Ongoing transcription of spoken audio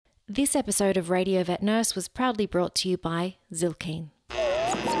This episode of Radio Vet Nurse was proudly brought to you by Zilkeen.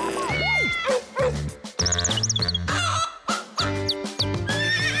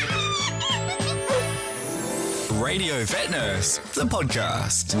 Radio Vet Nurse, the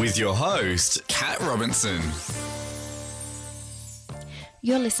podcast, with your host, Kat Robinson.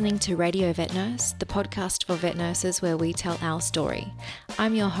 You're listening to Radio Vet Nurse, the podcast for vet nurses where we tell our story.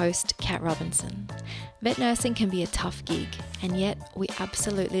 I'm your host, Kat Robinson. Vet nursing can be a tough gig, and yet we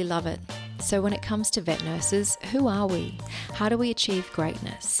absolutely love it. So when it comes to vet nurses, who are we? How do we achieve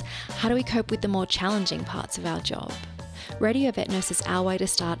greatness? How do we cope with the more challenging parts of our job? Radio Vet Nurse is our way to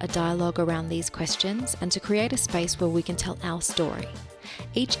start a dialogue around these questions and to create a space where we can tell our story.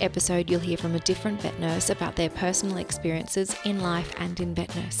 Each episode you'll hear from a different vet nurse about their personal experiences in life and in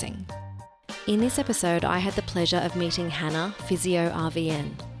vet nursing. In this episode, I had the pleasure of meeting Hannah, Physio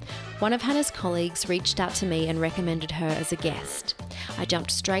RVN. One of Hannah's colleagues reached out to me and recommended her as a guest. I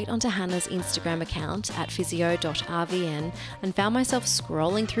jumped straight onto Hannah's Instagram account at physio.rvn and found myself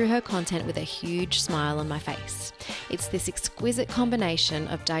scrolling through her content with a huge smile on my face. It's this exquisite combination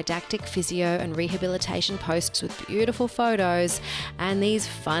of didactic physio and rehabilitation posts with beautiful photos and these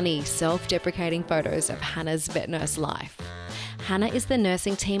funny, self-deprecating photos of Hannah's vet nurse life. Hannah is the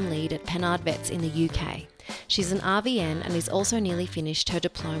nursing team lead at Pennard Vets in the UK. She's an RVN and is also nearly finished her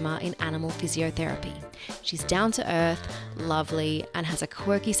diploma in animal physiotherapy. She's down to earth, lovely, and has a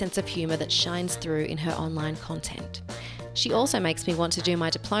quirky sense of humour that shines through in her online content. She also makes me want to do my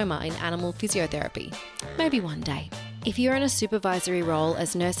diploma in animal physiotherapy. Maybe one day. If you're in a supervisory role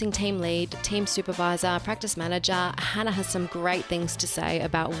as nursing team lead, team supervisor, practice manager, Hannah has some great things to say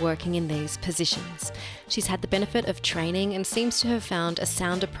about working in these positions. She's had the benefit of training and seems to have found a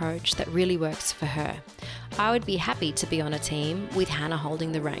sound approach that really works for her. I would be happy to be on a team with Hannah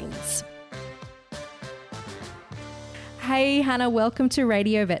holding the reins. Hey Hannah, welcome to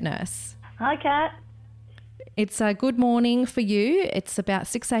Radio Vet Nurse. Hi Kat. It's a good morning for you. It's about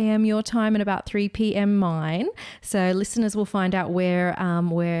 6 a.m. your time and about 3 p.m. mine. So listeners will find out where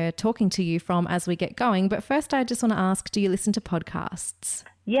we're talking to you from as we get going. But first, I just want to ask, do you listen to podcasts?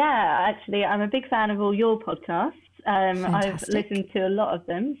 Yeah, actually, I'm a big fan of all your podcasts. I've listened to a lot of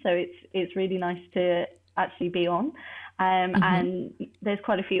them, so it's really nice to actually be on. And there's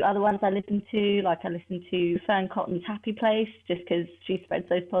quite a few other ones I listen to, like I listen to Fern Cotton's Happy Place, just because she spreads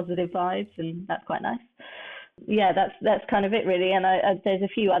those positive vibes, and that's quite nice. Yeah, that's kind of it really. And there's a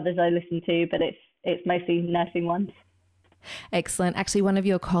few others I listen to, but it's mostly nursing ones. Excellent. Actually, one of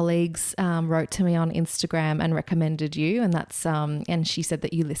your colleagues wrote to me on Instagram and recommended you, and that's and she said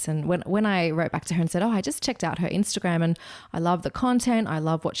that you listen. When I wrote back to her and said, I just checked out her Instagram and I love the content, I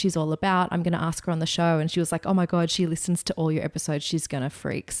love what she's all about, I'm going to ask her on the show, and she was like, oh my God, she listens to all your episodes, she's going to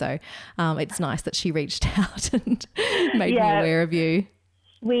freak. So it's nice that she reached out and made me aware of you.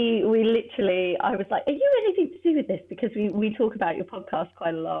 We literally, I was like, are you anything to do with this? Because we talk about your podcast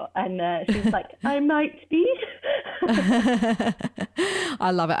quite a lot. And she was like, I might be.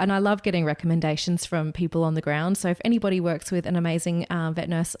 I love it. And I love getting recommendations from people on the ground. So if anybody works with an amazing vet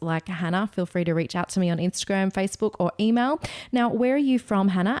nurse like Hannah, feel free to reach out to me on Instagram, Facebook or email. Now, where are you from,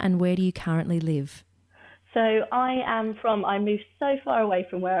 Hannah, and where do you currently live? So I moved so far away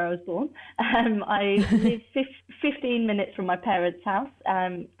from where I was born. I live 15 minutes from my parents' house,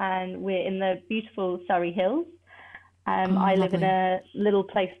 and we're in the beautiful Surrey Hills. I live in a little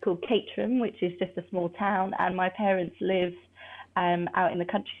place called Caterham, which is just a small town, and my parents live out in the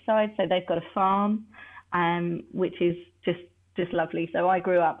countryside, so they've got a farm, which is just lovely. So I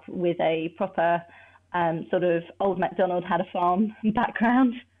grew up with a proper sort of old MacDonald had a farm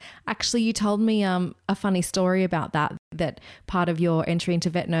background. Actually, you told me a funny story about that part of your entry into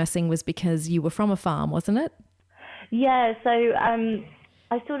vet nursing was because you were from a farm, wasn't it? Yeah, so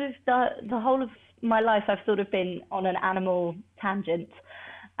I sort of, the whole of my life, I've sort of been on an animal tangent.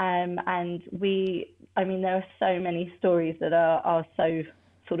 And there are so many stories that are so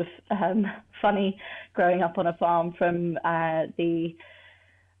sort of funny growing up on a farm, from the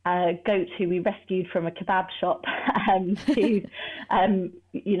goat who we rescued from a kebab shop to,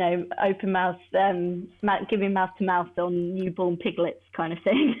 open mouth, giving mouth to mouth on newborn piglets kind of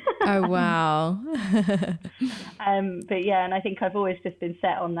thing. Oh, wow. But yeah, and I think I've always just been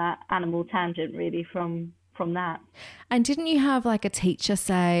set on that animal tangent really from that. And didn't you have like a teacher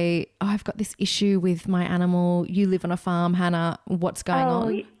say, I've got this issue with my animal, you live on a farm, Hannah, what's going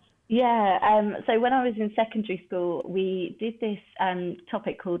on? Yeah, so when I was in secondary school, we did this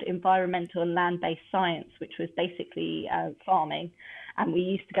topic called environmental and land-based science, which was basically farming. And we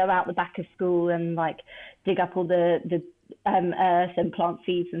used to go out the back of school and like dig up all the earth and plant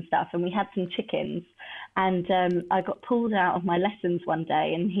seeds and stuff, and we had some chickens. And I got pulled out of my lessons one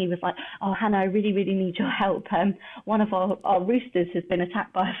day, and he was like, "Oh, Hannah, I really, really need your help. One of our roosters has been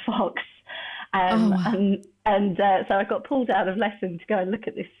attacked by a fox." So I got pulled out of lesson to go and look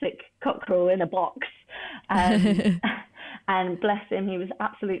at this sick cockerel in a box. And bless him, he was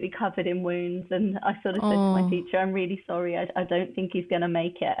absolutely covered in wounds. And I sort of said to my teacher, "I'm really sorry. I don't think he's going to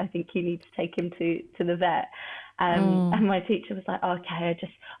make it. I think you need to take him to the vet." And my teacher was like, "Okay,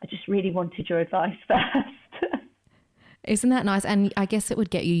 I just really wanted your advice first." Isn't that nice? And I guess it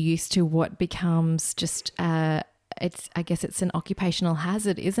would get you used to what becomes just I guess it's an occupational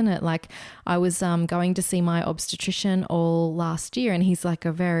hazard, isn't it? Like I was going to see my obstetrician all last year, and he's like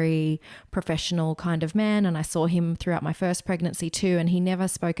a very professional kind of man. And I saw him throughout my first pregnancy too, and he never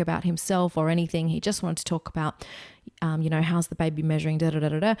spoke about himself or anything. He just wanted to talk about, how's the baby measuring,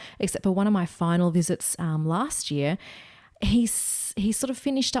 except for one of my final visits last year. He sort of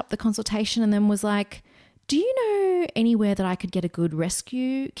finished up the consultation and then was like, "Do you know anywhere that I could get a good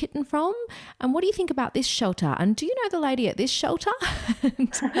rescue kitten from? And what do you think about this shelter? And do you know the lady at this shelter?"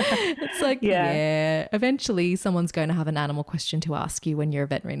 It's like, yeah, eventually someone's going to have an animal question to ask you when you're a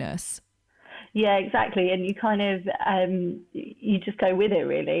veterinary nurse. Yeah, exactly. And you kind of, you just go with it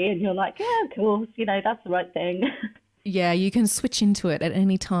really. And you're like, yeah, of course, that's the right thing. Yeah, you can switch into it at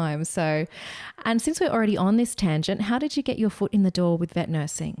any time. So, and since we're already on this tangent, how did you get your foot in the door with vet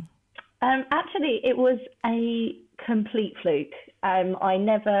nursing? Actually, it was a complete fluke. I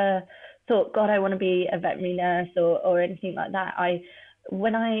never thought, God, I want to be a veterinary nurse or anything like that.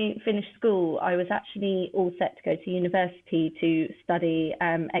 When I finished school, I was actually all set to go to university to study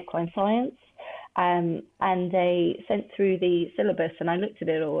equine science. And they sent through the syllabus, and I looked at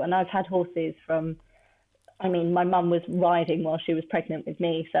it all. And I've had horses my mum was riding while she was pregnant with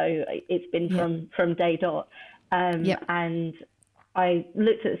me, so it's been from day dot. And I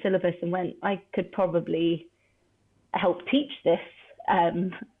looked at the syllabus and went, I could probably help teach this.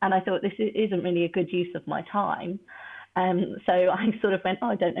 And I thought this isn't really a good use of my time. So I sort of went,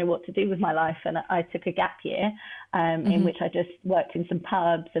 I don't know what to do with my life. And I took a gap year in which I just worked in some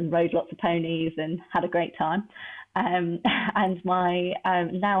pubs and rode lots of ponies and had a great time. And my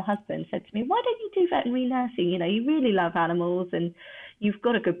now husband said to me, "Why don't you do veterinary nursing? You really love animals and you've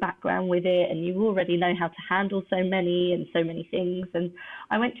got a good background with it and you already know how to handle so many things." And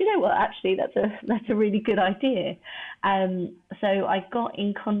I went, "Do you know what? Actually, that's a really good idea." So I got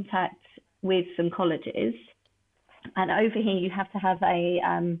in contact with some colleges, and over here you have to have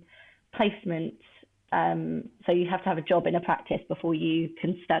a placement. So you have to have a job in a practice before you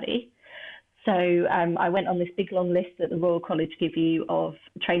can study. So I went on this big long list that the Royal College give you of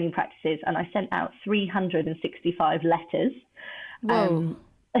training practices, and I sent out 365 letters. Whoa.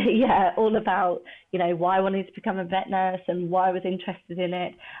 All about, why I wanted to become a vet nurse and why I was interested in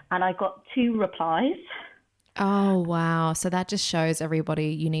it. And I got 2 replies. Oh, wow. So that just shows everybody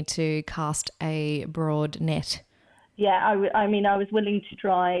you need to cast a broad net. Yeah, I was willing to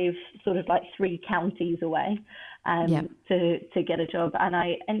drive sort of like 3 counties away to get a job. And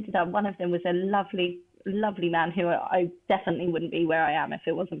I ended up, one of them was a lovely man who I definitely wouldn't be where I am if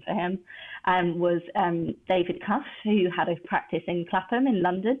it wasn't for him, was David Cuff, who had a practice in Clapham in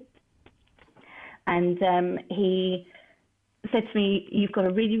London. And he said to me, "You've got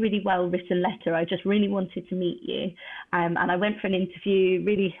a really, really well-written letter. I just really wanted to meet you." And I went for an interview,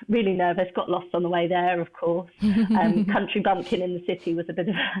 really, really nervous, got lost on the way there, of course. Country bumpkin in the city was a bit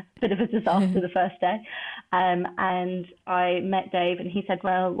of a disaster the first day. And I met Dave, and he said,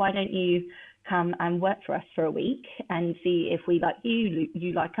 "Well, why don't you come and work for us for a week and see if we like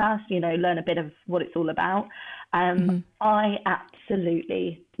you like us, learn a bit of what it's all about." I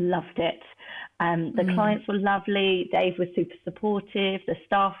absolutely loved it. The clients were lovely. Dave was super supportive. The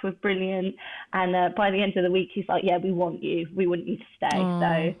staff were brilliant. And by the end of the week, he's like, "Yeah, we want you. We want you to stay."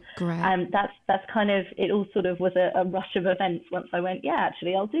 So great. That's kind of, it all sort of was a rush of events once I went, yeah,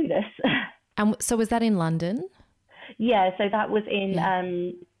 actually, I'll do this. And so was that in London? Yeah, so that was in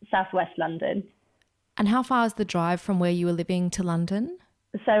southwest London. And how far is the drive from where you were living to London?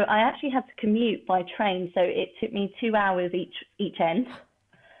 So I actually had to commute by train. So it took me 2 hours each end.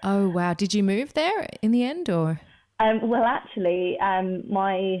 Oh, wow. Did you move there in the end or? Well, actually,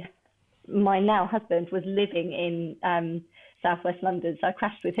 my now husband was living in southwest London, so I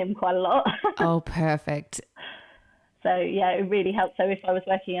crashed with him quite a lot. Oh, perfect. So, yeah, it really helped. So if I was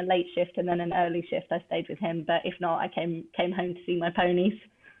working a late shift and then an early shift, I stayed with him. But if not, I came home to see my ponies.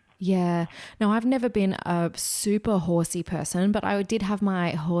 Yeah. No, I've never been a super horsey person, but I did have my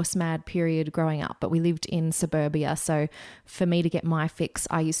horse mad period growing up, but we lived in suburbia. So for me to get my fix,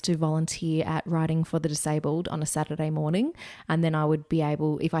 I used to volunteer at Riding for the Disabled on a Saturday morning. And then I would be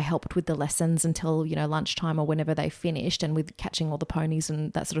able, if I helped with the lessons until, lunchtime or whenever they finished, and with catching all the ponies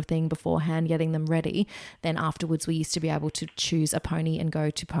and that sort of thing beforehand, getting them ready, then afterwards we used to be able to choose a pony and go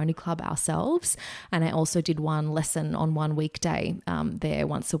to Pony Club ourselves. And I also did one lesson on one weekday there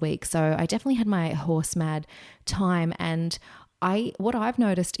once a week. So I definitely had my horse mad time. And what I've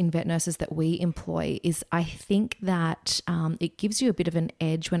noticed in vet nurses that we employ is I think that it gives you a bit of an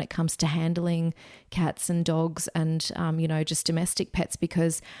edge when it comes to handling cats and dogs and, just domestic pets,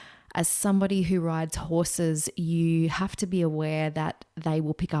 because as somebody who rides horses, you have to be aware that they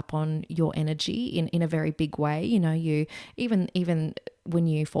will pick up on your energy in a very big way. You even when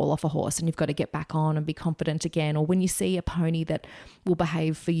you fall off a horse and you've got to get back on and be confident again, or when you see a pony that will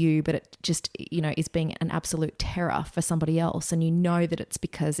behave for you, but it just, is being an absolute terror for somebody else, and that it's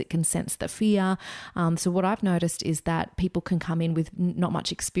because it can sense the fear. So what I've noticed is that people can come in with not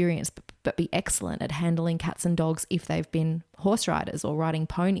much experience, but be excellent at handling cats and dogs if they've been horse riders or riding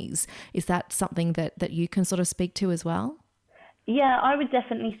ponies. Is that something that you can sort of speak to as well? Yeah, I would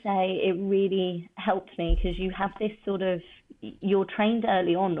definitely say it really helped me, because you have this sort of, you're trained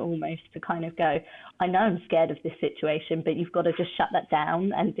early on almost to kind of go, I know I'm scared of this situation, but you've got to just shut that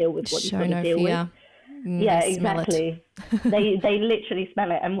down and deal with what you've got to deal with. Yeah, exactly. They literally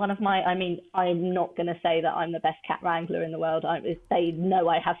smell it. And one of my, I'm not going to say that I'm the best cat wrangler in the world. They know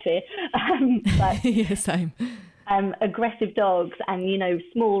I have fear. But yeah, same. Aggressive dogs and,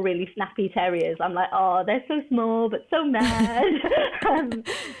 small, really snappy terriers. I'm like, oh, they're so small, but so mad.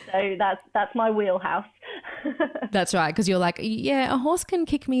 So that's my wheelhouse. That's right. Because you're like, yeah, a horse can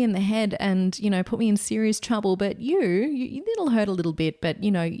kick me in the head and, put me in serious trouble. But it'll hurt a little bit, but,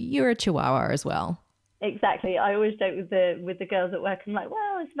 you're a chihuahua as well. Exactly. I always joke with the girls at work. I'm like,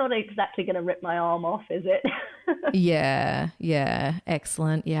 well, it's not exactly going to rip my arm off, is it? Yeah.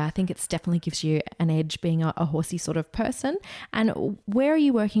 Excellent. Yeah, I think it's definitely gives you an edge being a horsey sort of person. And where are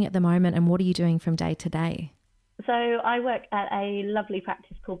you working at the moment, and what are you doing from day to day? So I work at a lovely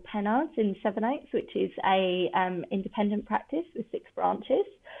practice called Pennards in Sevenoaks, which is a independent practice with 6 branches.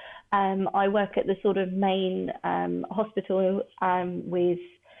 I work at the sort of main hospital with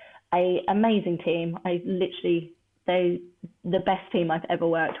an amazing team. They're the best team I've ever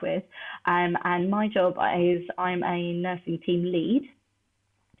worked with. And my job is I'm a nursing team lead.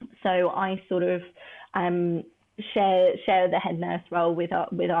 So I sort of share the head nurse role with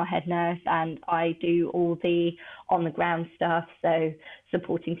our head nurse, and I do all the on the ground stuff. So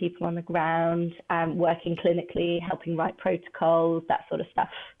supporting people on the ground, working clinically, helping write protocols, that sort of stuff.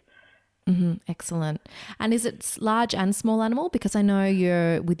 Mm-hmm. Excellent. And is it large and small animal? Because I know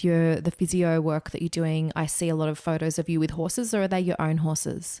the physio work that you're doing, I see a lot of photos of you with horses, or are they your own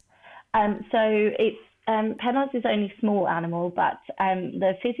horses? So it's Pennards is only small animal, but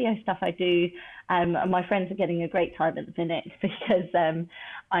the physio stuff I do, my friends are getting a great time at the minute, because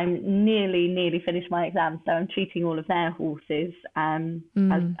I'm nearly finished my exam, so I'm treating all of their horses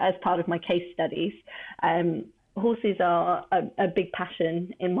as part of my case studies. Horses are a big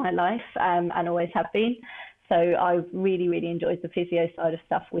passion in my life, and always have been. So I've really, really enjoyed the physio side of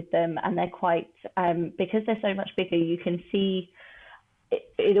stuff with them. And they're quite, because they're so much bigger, you can see,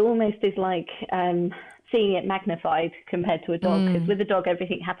 it almost is like seeing it magnified compared to a dog. Because with a dog,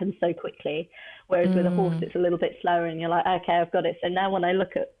 everything happens so quickly. Whereas with a horse, it's a little bit slower, and you're like, okay, I've got it. So now when I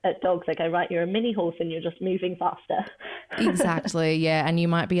look at dogs, I go, right, you're a mini horse and you're just moving faster. Exactly, yeah. And you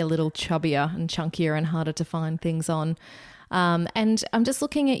might be a little chubbier and chunkier and harder to find things on. And I'm just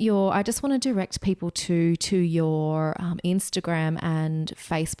looking at I just want to direct people to your Instagram and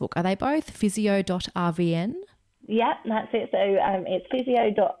Facebook. Are they both physio.rvn? Yeah, that's it. So it's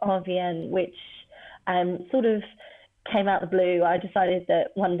physio.rvn, which sort of came out of the blue. I decided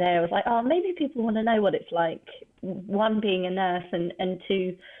that one day I was like, oh, maybe people want to know what it's like, one, being a nurse, and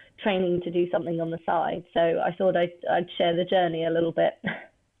two, training to do something on the side. So I thought I'd share the journey a little bit.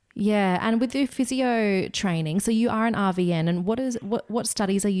 Yeah, and with the physio training, so you are an RVN, and what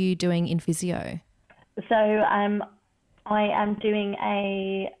studies are you doing in physio? So I am doing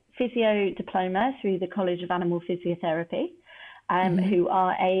a physio diploma through the College of Animal Physiotherapy, who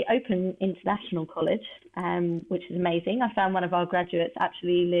are a open international college, which is amazing. I found one of our graduates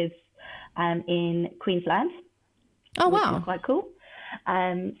actually lives in Queensland. Oh, wow. Which is quite cool.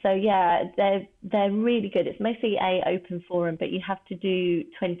 So yeah, they're really good. It's mostly a open forum, but you have to do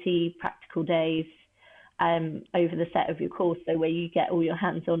 20 practical days over the set of your course, so where you get all your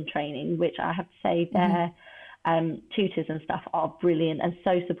hands-on training, which I have to say they're tutors and stuff are brilliant and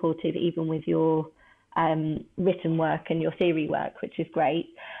so supportive, even with your written work and your theory work, which is great.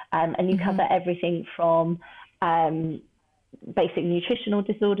 And you cover everything from basic nutritional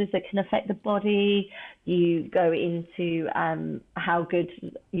disorders that can affect the body. You go into how good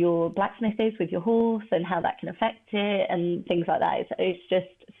your blacksmith is with your horse and how that can affect it and things like that. It's just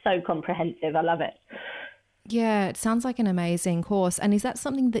so comprehensive. I love it. Yeah, it sounds like an amazing course. And is that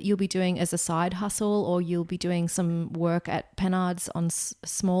something that you'll be doing as a side hustle, or you'll be doing some work at Pennards on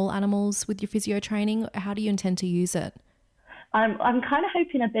small animals with your physio training? How do you intend to use it? I'm kind of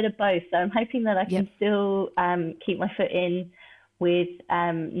hoping a bit of both. So I'm hoping that I can still keep my foot in with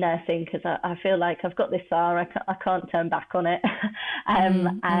nursing, because I feel like I've got this far. I can't turn back on it.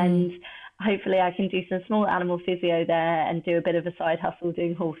 And hopefully I can do some small animal physio there and do a bit of a side hustle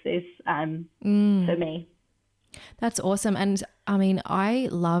doing horses for me. That's awesome. And I mean, I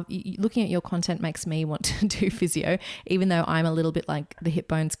love looking at your content makes me want to do physio, even though I'm a little bit like the hip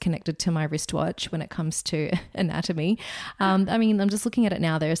bones connected to my wristwatch when it comes to anatomy. I mean, I'm just looking at it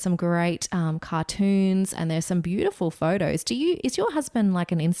now. There are some great cartoons and there's some beautiful photos. Is your husband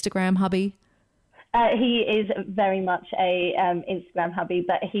like an Instagram hubby? He is very much a Instagram hubby,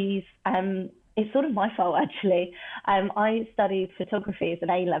 but he's it's sort of my fault, actually. I studied photography as an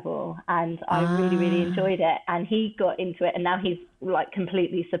A-level and I really, really enjoyed it. And he got into it and now he's like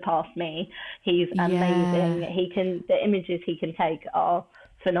completely surpassed me. He's amazing. The images he can take are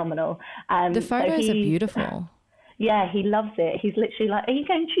phenomenal. The photos are beautiful. Yeah, he loves it. He's literally like, are you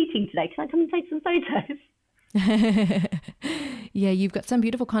going shooting today? Can I come and take some photos? Yeah, you've got some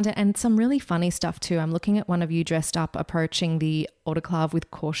beautiful content and some really funny stuff too. I'm looking at one of you dressed up approaching the autoclave with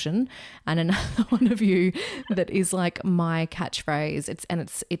caution, and another one of you that is like my catchphrase.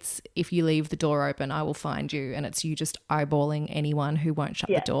 It's if you leave the door open, I will find you, and it's you just eyeballing anyone who won't shut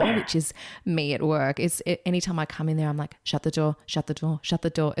the door, which is me at work. Anytime I come in there, I'm like, shut the door, shut the door, shut the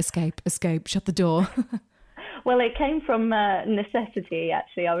door, escape, shut the door. Well, it came from necessity,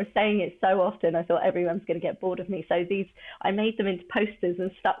 actually. I was saying it so often, I thought everyone's going to get bored of me. So I made them into posters and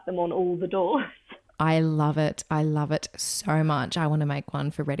stuck them on all the doors. I love it. I love it so much. I want to make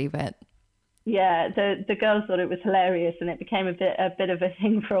one for Ready Vet. Yeah, the girls thought it was hilarious, and it became a bit of a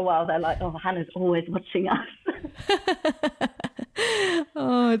thing for a while. They're like, oh, Hannah's always watching us.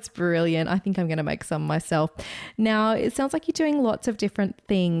 Oh, it's brilliant. I think I'm going to make some myself. Now, it sounds like you're doing lots of different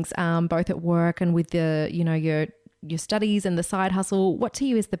things, both at work and with the, your studies and the side hustle. What to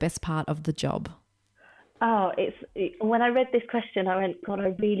you is the best part of the job? Oh, when I read this question, I went, God,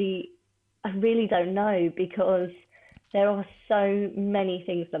 I really don't know, because there are so many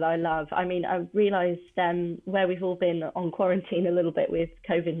things that I love. I mean, I realised where we've all been on quarantine a little bit with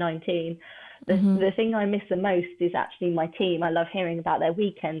COVID-19, the thing I miss the most is actually my team. I love hearing about their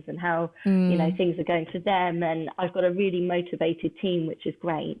weekends and how things are going for them. And I've got a really motivated team, which is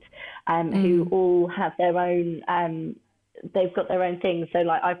great, who all have their own. They've got their own things. So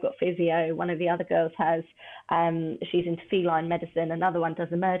like I've got physio, one of the other girls has, she's into feline medicine, another one does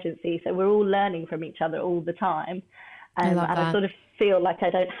emergency. So we're all learning from each other all the time. And I sort of feel like I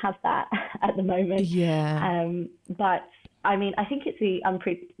don't have that at the moment. Yeah. But I mean, I think it's the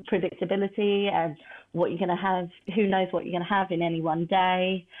unpredictability and what you're going to have. Who knows what you're going to have in any one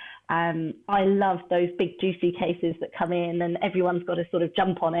day. I love those big juicy cases that come in and everyone's got to sort of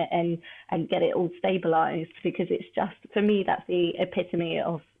jump on it and get it all stabilized, because it's just, for me, that's the epitome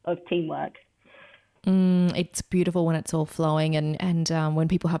of teamwork. It's beautiful when it's all flowing and when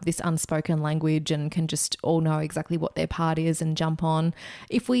people have this unspoken language and can just all know exactly what their part is and jump on.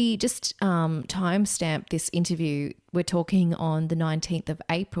 If we just timestamp this interview, we're talking on the 19th of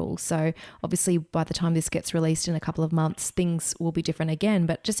April. So obviously by the time this gets released in a couple of months, things will be different again.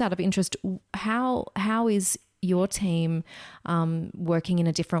 But just out of interest, how is your team working in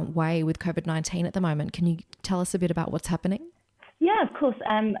a different way with COVID-19 at the moment? Can you tell us a bit about what's happening? Yeah, of course.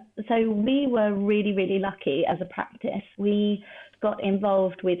 So we were really, really lucky as a practice. We got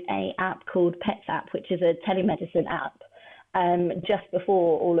involved with an app called Pets App, which is a telemedicine app, just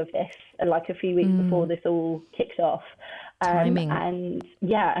before all of this, like a few weeks before this all kicked off. Timing. And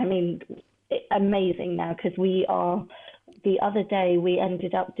yeah, I mean, amazing now, because the other day we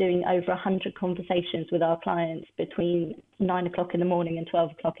ended up doing over 100 conversations with our clients between 9 o'clock in the morning and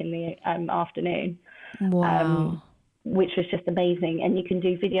 12 o'clock in the afternoon. Wow. Which was just amazing. And you can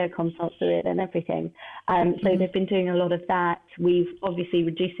do video consults through it and everything. So they've been doing a lot of that. We've obviously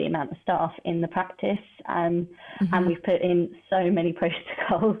reduced the amount of staff in the practice, and we've put in so many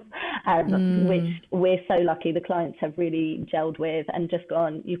protocols, which we're so lucky the clients have really gelled with and just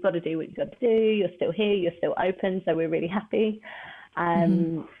gone, you've got to do what you've got to do. You're still here. You're still open. So we're really happy.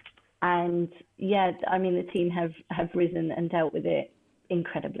 And yeah, I mean, the team have risen and dealt with it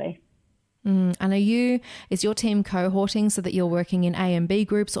incredibly. And is your team cohorting so that you're working in A and B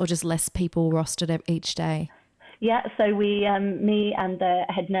groups, or just less people rostered each day? Yeah, so we, me and the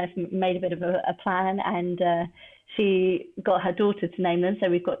head nurse made a bit of a plan, and she got her daughter to name them. So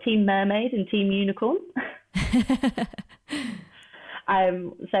we've got Team Mermaid and Team Unicorn.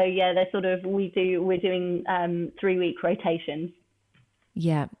 So yeah, they're sort of, we're doing 3-week rotations.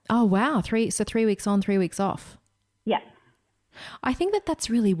 Yeah. Oh wow. 3 weeks on, 3 weeks off. Yeah. I think that's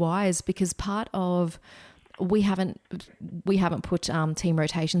really wise, because part of we haven't put team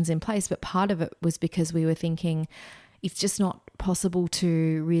rotations in place, but part of it was because we were thinking it's just not possible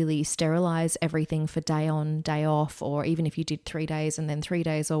to really sterilize everything for day on, day off, or even if you did 3 days and then 3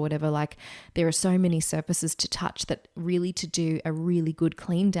 days or whatever. Like, there are so many surfaces to touch that really, to do a really good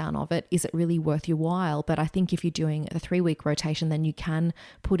clean down of it, is it really worth your while? But I think if you're doing a 3-week rotation, then you can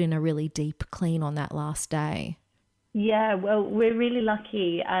put in a really deep clean on that last day. Yeah, well, we're really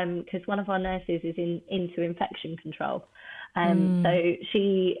lucky because one of our nurses is into infection control. So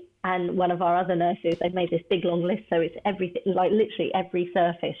she and one of our other nurses, they've made this big long list. So it's everything, like literally every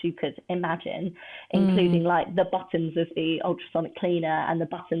surface you could imagine, including like the buttons of the ultrasonic cleaner and the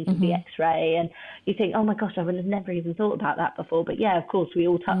buttons of the X-ray. And you think, oh my gosh, I would have never even thought about that before. But yeah, of course, we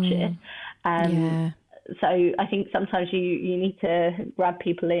all touch it. So I think sometimes you need to grab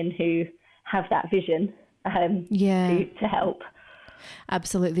people in who have that vision to help.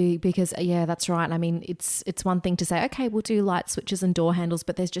 Absolutely, because that's right. I mean, it's one thing to say, okay, we'll do light switches and door handles,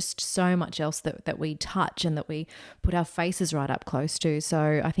 but there's just so much else that we touch and that we put our faces right up close to.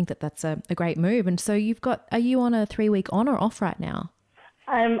 So I think that's a great move. And so are you on a 3-week on or off right now?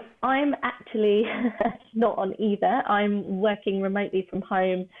 I'm actually not on either. I'm working remotely from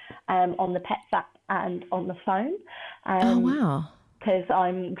home on the Pets app and on the phone. Oh, wow. Because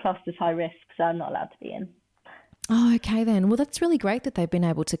I'm classed as high risk, so I'm not allowed to be in. Oh, okay then. Well, that's really great that they've been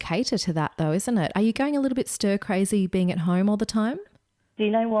able to cater to that though, isn't it? Are you going a little bit stir crazy being at home all the time? Do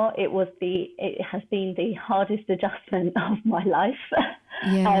you know what? It has been the hardest adjustment of my life.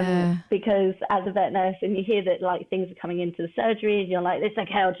 Yeah. Because as a vet nurse, and you hear that like things are coming into the surgery, and you're like, it's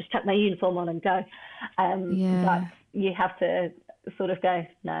okay, I'll just chuck my uniform on and go. But you have to sort of go,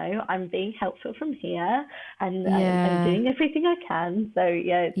 no, I'm being helpful from here, and I'm doing everything I can. So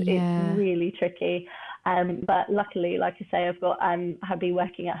it's really tricky. But luckily, like I say, I've got hubby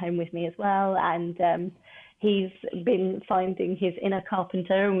working at home with me as well, and he's been finding his inner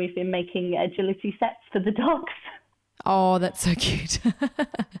carpenter, and we've been making agility sets for the dogs. Oh, that's so cute.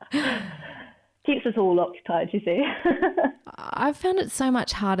 Keeps us all occupied, you see. I've found it so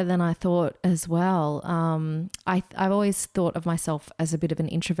much harder than I thought as well. I've always thought of myself as a bit of an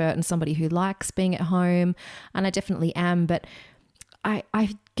introvert and somebody who likes being at home, and I definitely am, but I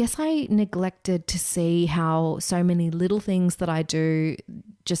guess I neglected to see how so many little things that I do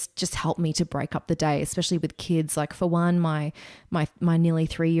just help me to break up the day, especially with kids. Like, for one, my nearly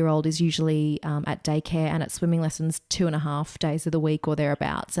 3-year-old is usually at daycare and at swimming lessons 2.5 days of the week or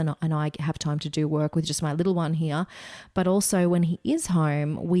thereabouts, and I have time to do work with just my little one here. But also when he is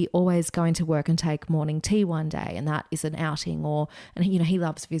home, we always go into work and take morning tea one day, and that is an outing. And he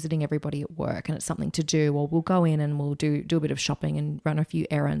loves visiting everybody at work, and it's something to do. Or we'll go in and we'll do a bit of shopping and run a few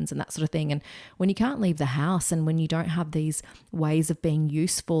errands and that sort of thing. And when you can't leave the house, and when you don't have these ways of being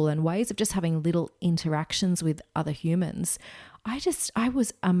useful and ways of just having little interactions with other humans, I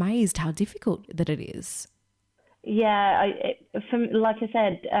was amazed how difficult that it is. Yeah, like I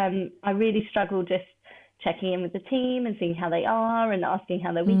said, I really struggle just checking in with the team and seeing how they are and asking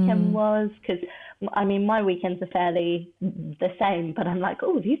how their weekend was, because I mean, my weekends are fairly the same, but I'm like,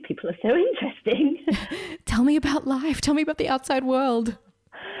 oh, these people are so interesting. Tell me about life. Tell me about the outside world.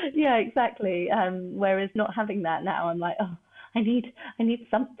 Yeah, exactly. Whereas not having that now, I'm like, oh, I need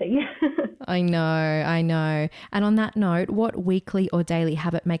something. I know. And on that note, what weekly or daily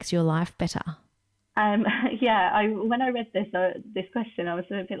habit makes your life better? When I read this question, I was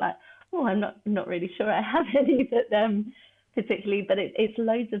a bit like, oh, I'm not really sure I have any, but particularly, but it's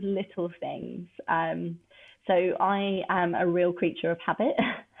loads of little things. So I am a real creature of habit.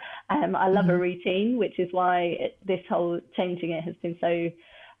 I love a routine, which is why this whole changing it has been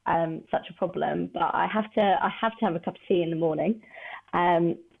such a problem. But I have to have a cup of tea in the morning.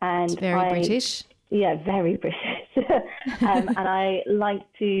 And it's very British. Yeah, very British. And I like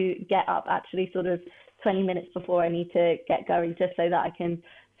to get up actually sort of 20 minutes before I need to get going, just so that I can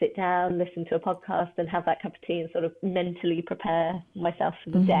sit down, listen to a podcast and have that cup of tea and sort of mentally prepare myself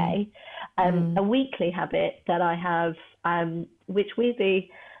for the day. A weekly habit that I have, which weirdly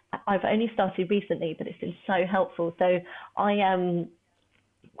I've only started recently, but it's been so helpful. So I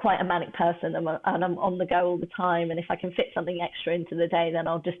quite a manic person, and I'm on the go all the time. And if I can fit something extra into the day, then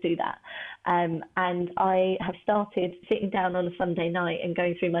I'll just do that. And I have started sitting down on a Sunday night and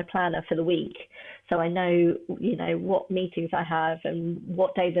going through my planner for the week. So I know, what meetings I have and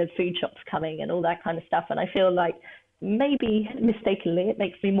what day the food shop's coming and all that kind of stuff. And I feel like maybe mistakenly it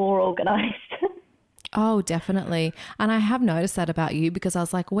makes me more organized. Oh, definitely. And I have noticed that about you, because I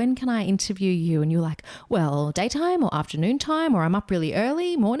was like, when can I interview you? And you're like, well, daytime or afternoon time, or I'm up really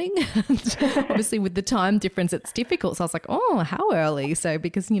early, morning. Obviously with the time difference, it's difficult. So I was like, oh, how early? So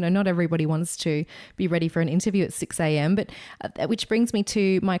because, not everybody wants to be ready for an interview at 6 a.m. But which brings me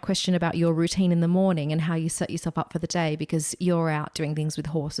to my question about your routine in the morning and how you set yourself up for the day, because you're out doing things with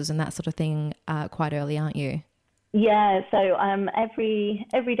horses and that sort of thing quite early, aren't you? Yeah, so every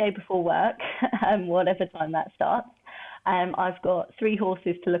day before work, whatever time that starts, I've got 3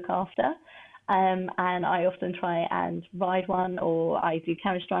 horses to look after, and I often try and ride one, or I do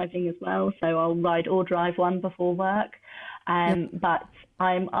carriage driving as well, so I'll ride or drive one before work. But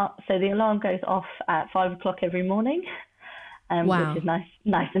I'm up, so the alarm goes off at 5 o'clock every morning, Wow. which is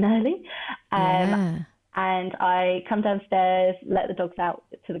nice and early. Yeah. And I come downstairs, let the dogs out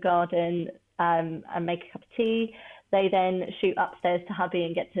to the garden, and make a cup of tea. They then shoot upstairs to hubby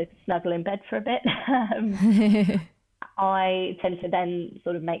and get to snuggle in bed for a bit. I tend to then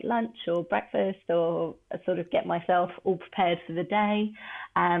sort of make lunch or breakfast, or sort of get myself all prepared for the day.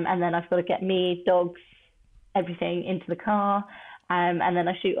 And then I've got to get me, dogs, everything into the car. And then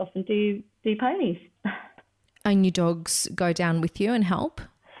I shoot off and do ponies. And your dogs go down with you and help?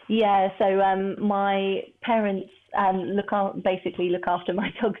 Yeah, so my parents basically look after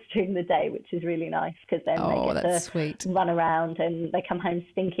my dogs during the day, which is really nice, because then they get to sweet. run around, and they come home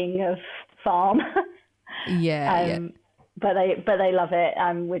stinking of farm. Yeah, But they love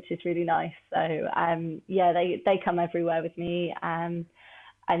it, which is really nice. So they come everywhere with me, and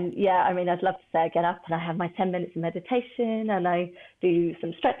yeah, I mean, I'd love to say I get up and I have my 10 minutes of meditation and I do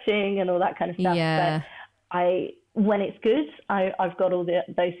some stretching and all that kind of stuff. Yeah. But when it's good, I've got all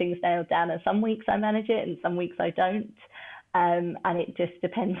those things nailed down, and some weeks I manage it and some weeks I don't. And it just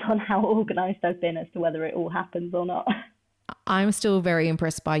depends on how organised I've been as to whether it all happens or not. I'm still very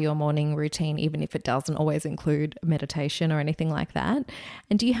impressed by your morning routine, even if it doesn't always include meditation or anything like that.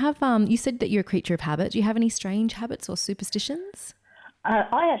 And do you have, you said that you're a creature of habit. Do you have any strange habits or superstitions?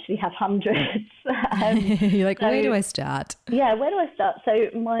 I actually have hundreds. You're like, where do I start? Yeah, where do I start?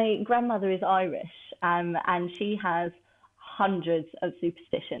 So my grandmother is Irish, and she has hundreds of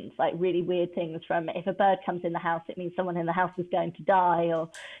superstitions, like really weird things, from if a bird comes in the house, it means someone in the house is going to die, or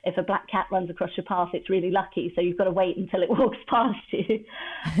if a black cat runs across your path, it's really lucky, so you've got to wait until it walks past you.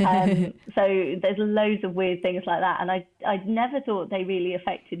 So there's loads of weird things like that, and I never thought they really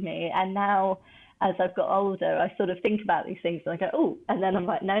affected me. And now, as I've got older, I sort of think about these things and I go, oh, and then I'm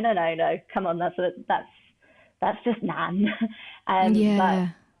like, no, come on, that's just Nan. Yeah.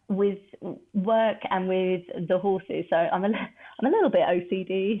 But with work and with the horses, so I'm a little bit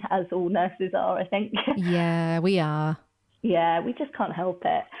OCD, as all nurses are, I think. Yeah, we are. Yeah, we just can't help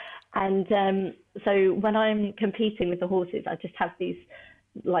it. And so when I'm competing with the horses, I just have these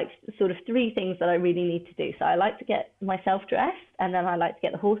like sort of 3 things that I really need to do. So I like to get myself dressed, and then I like to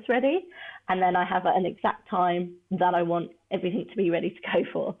get the horse ready, and then I have an exact time that I want everything to be ready to go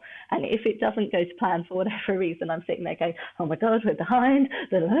for. And if it doesn't go to plan for whatever reason, I'm sitting there going, oh my God, we're behind.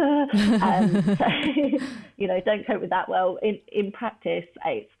 So, don't cope with that well. In practice,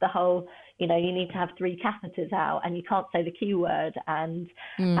 it's the whole, you need to have 3 catheters out, and you can't say the Q word, and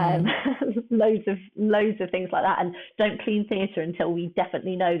loads of things like that. And don't clean theatre until we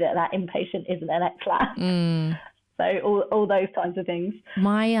definitely know that inpatient isn't an ECLAT. So all those kinds of things.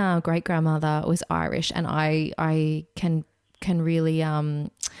 My great grandmother was Irish, and I can really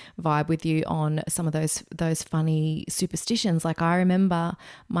vibe with you on some of those funny superstitions. Like I remember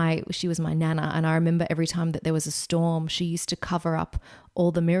she was my nana, and I remember every time that there was a storm, she used to cover up all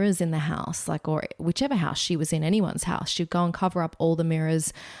the mirrors in the house, or whichever house she was in, anyone's house, she'd go and cover up all the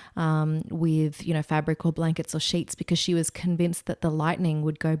mirrors with, fabric or blankets or sheets, because she was convinced that the lightning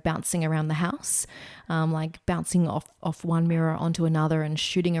would go bouncing around the house, like bouncing off one mirror onto another and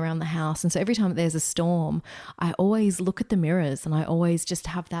shooting around the house. And so every time that there's a storm, I always look at the mirrors and I always just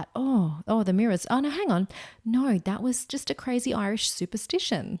have that, oh, the mirrors. Oh, no, hang on. No, that was just a crazy Irish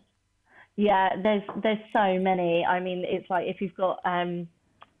superstition. Yeah, there's so many. I mean, it's like if you've got, I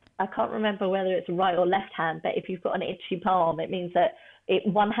can't remember whether it's right or left hand, but if you've got an itchy palm, it means that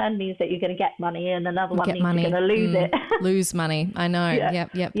one hand means that you're going to get money, and another one means you're going to lose it. Lose money. I know. Yeah.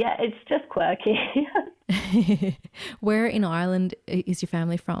 Yep. Yeah, it's just quirky. Where in Ireland is your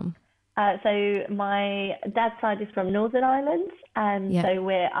family from? So my dad's side is from Northern Ireland, and Yeah. so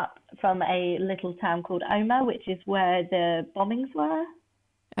we're up from a little town called Omagh, which is where the bombings were.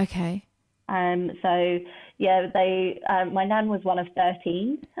 Okay. So yeah, my nan was one of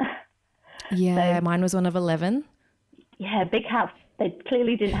 13. Yeah, So mine was one of 11. yeah, big house. They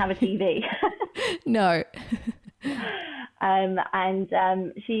clearly didn't have a TV. No.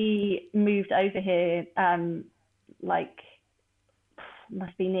 And she moved over here, like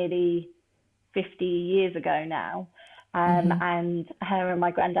must be nearly 50 years ago now. And her and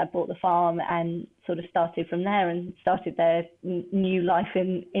my granddad bought the farm and sort of started from there and started their new life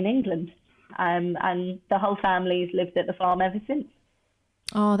in England. And the whole family's lived at the farm ever since.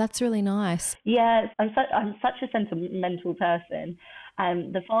 Oh, that's really nice. Yeah, I'm such a sentimental person.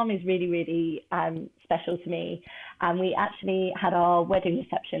 The farm is really, really special to me. And we actually had our wedding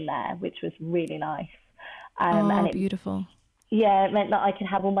reception there, which was really nice. And it, beautiful. yeah, it meant that I could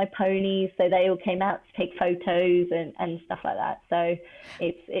have all my ponies, so they all came out to take photos and stuff like that. So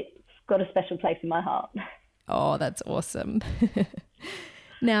it's got a special place in my heart. Oh, that's awesome.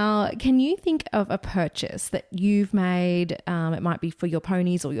 Now, can you think of a purchase that you've made, it might be for your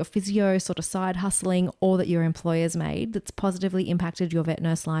ponies or your physio sort of side hustling, or that your employer's made that's positively impacted your vet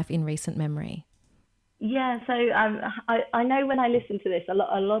nurse life in recent memory? Yeah, so I know when I listen to this, a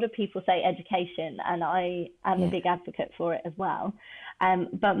lot of people say education, and I am a big advocate for it as well.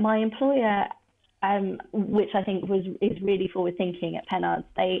 But my employer, which I think is really forward thinking at Pennards,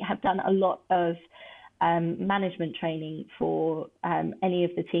 they have done a lot of management training for any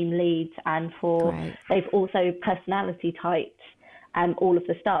of the team leads, and they've also personality typed all of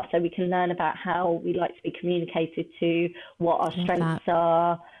the staff, so we can learn about how we like to be communicated to, what our strengths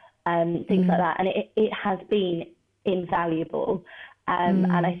are, things like that. And it has been invaluable. And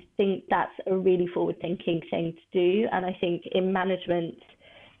I think that's a really forward-thinking thing to do. And I think in management,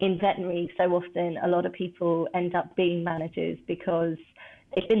 in veterinary, so often a lot of people end up being managers because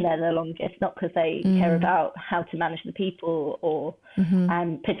they've been there the longest, not because they care about how to manage the people or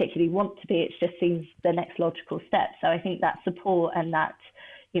particularly want to be. It just seems the next logical step. So I think that support and that,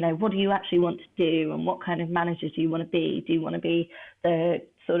 what do you actually want to do, and what kind of manager do you want to be? Do you want to be the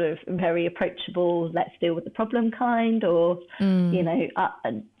sort of very approachable, let's deal with the problem kind, or,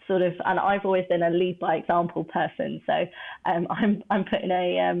 sort of, and I've always been a lead by example person. So I'm put in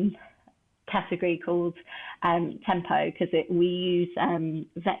a category called Tempo, because we use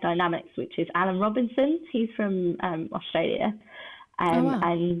Vet Dynamics, which is Alan Robinson. He's from Australia.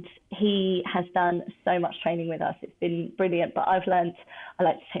 And he has done so much training with us. It's been brilliant. But I've learned I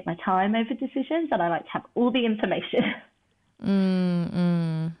like to take my time over decisions, and I like to have all the information.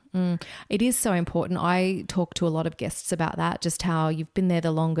 It is so important. I talk to a lot of guests about that, just how you've been there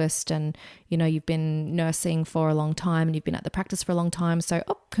the longest, and you've been nursing for a long time, and you've been at the practice for a long time. So,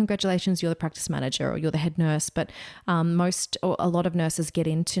 congratulations, you're the practice manager or you're the head nurse. But a lot of nurses get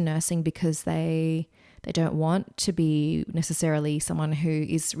into nursing because they don't want to be necessarily someone who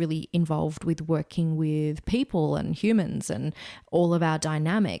is really involved with working with people and humans and all of our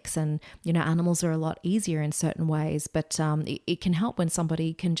dynamics. And, animals are a lot easier in certain ways, but it can help when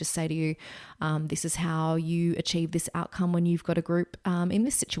somebody can just say to you, this is how you achieve this outcome when you've got a group in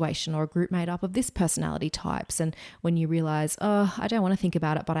this situation, or a group made up of this personality types. And when you realize, I don't want to think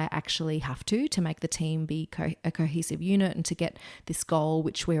about it, but I actually have to make the team be a cohesive unit and to get this goal,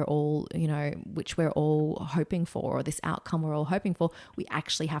 which we're all hoping for, or this outcome we're all hoping for, we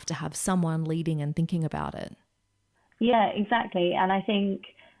actually have to have someone leading and thinking about it. Yeah, exactly. And I think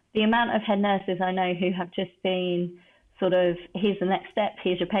the amount of head nurses I know who have just been sort of, here's the next step,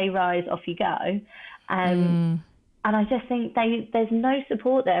 here's your pay rise, off you go. And I just think there's no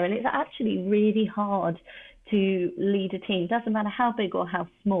support there. And it's actually really hard to lead a team, doesn't matter how big or how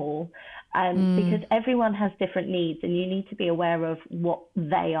small, because everyone has different needs, and you need to be aware of what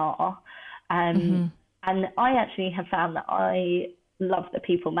they are. And I actually have found that I love the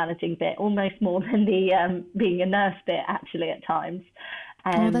people managing bit almost more than the being a nurse bit, actually, at times.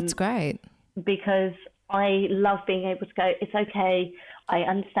 That's great. Because I love being able to go, it's okay, I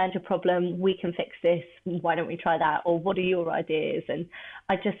understand your problem, we can fix this, why don't we try that? Or what are your ideas? And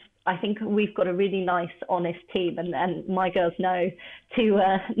I think we've got a really nice, honest team, and my girls know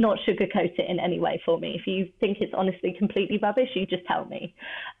to not sugarcoat it in any way for me. If you think it's honestly completely rubbish, you just tell me.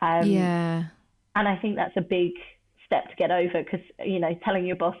 And I think that's a big step to get over, because, telling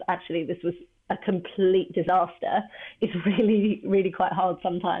your boss, actually, this was a complete disaster is really, really quite hard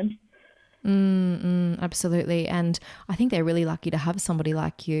sometimes. Absolutely. And I think they're really lucky to have somebody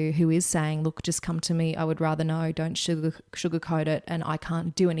like you who is saying, look, just come to me. I would rather know. Don't sugarcoat it. And I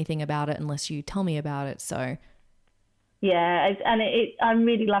can't do anything about it unless you tell me about it. So Yeah, and I'm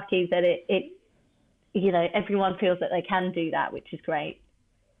really lucky that everyone feels that they can do that, which is great.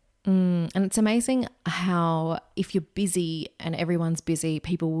 And it's amazing how if you're busy and everyone's busy,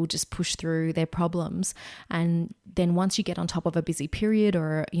 people will just push through their problems. And then once you get on top of a busy period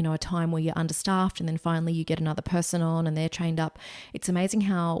or, a time where you're understaffed and then finally you get another person on and they're trained up, it's amazing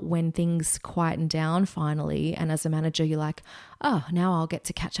how when things quieten down finally, and as a manager, you're like, oh, now I'll get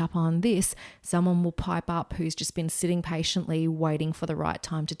to catch up on this. Someone will pipe up who's just been sitting patiently waiting for the right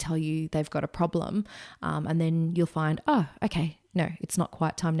time to tell you they've got a problem. And then you'll find, oh, okay, no, it's not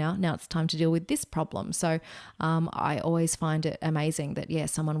quite time now. Now it's time to deal with this problem. So I always find it amazing that,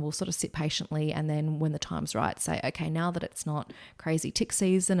 someone will sort of sit patiently and then when the time's right, say, okay, now that it's not crazy tick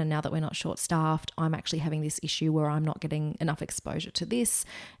season and now that we're not short-staffed, I'm actually having this issue where I'm not getting enough exposure to this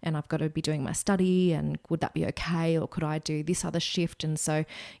and I've got to be doing my study, and would that be okay, or could I do this other shift? And so,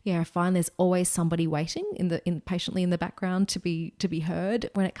 I find there's always somebody waiting patiently in the background to be heard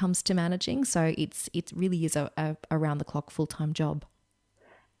when it comes to managing. So it really is a around-the-clock full-time job.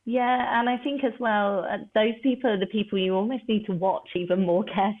 Yeah, and I think as well, those people are the people you almost need to watch even more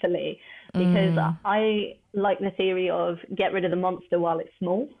carefully, because I like the theory of get rid of the monster while it's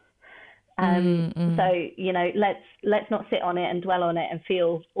small. So, let's not sit on it and dwell on it and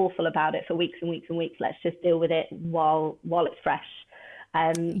feel awful about it for weeks and weeks and weeks. Let's just deal with it while it's fresh.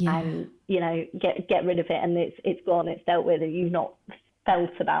 And, get rid of it, and it's gone, it's dealt with, and you've not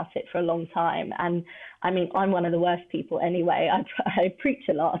felt about it for a long time. And I mean, I'm one of the worst people anyway. I preach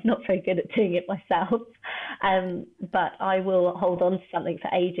a lot. I'm not very good at doing it myself. But I will hold on to something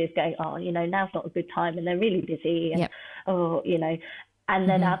for ages going, now's not a good time, and they're really busy. And, and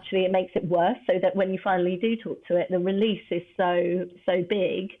then actually it makes it worse, so that when you finally do talk to it, the release is so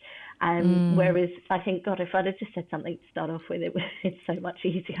big. Whereas I think, God, if I'd have just said something to start off with, it's so much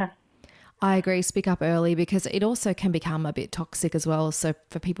easier. I agree. Speak up early, because it also can become a bit toxic as well. So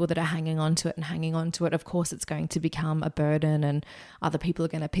for people that are hanging on to it, of course, it's going to become a burden, and other people are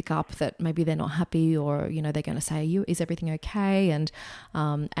going to pick up that maybe they're not happy, or, they're going to say, is everything okay? And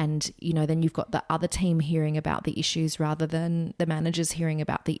then you've got the other team hearing about the issues rather than the managers hearing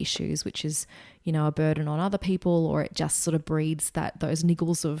about the issues, which is, a burden on other people, or it just sort of breeds those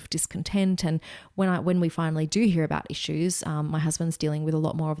niggles of discontent. And when we finally do hear about issues, my husband's dealing with a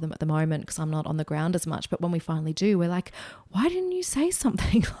lot more of them at the moment because I'm not on the ground as much. But when we finally do, we're like, why didn't you say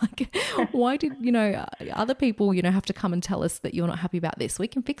something? Like, why did, other people, have to come and tell us that you're not happy about this? We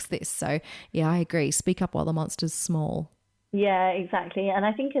can fix this. So yeah, I agree. Speak up while the monster's small. Yeah, exactly. And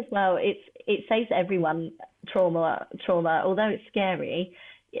I think as well, it saves everyone trauma, although it's scary.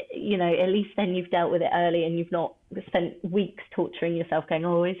 At least then you've dealt with it early, and you've not spent weeks torturing yourself going,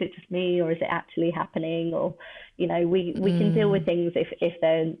 oh, is it just me, or is it actually happening? Or, we can deal with things if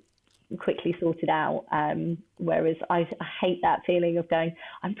they're quickly sorted out. Whereas I hate that feeling of going,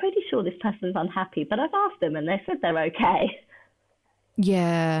 I'm pretty sure this person's unhappy, but I've asked them and they said they're okay.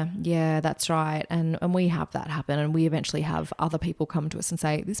 Yeah, that's right. And we have that happen, and we eventually have other people come to us and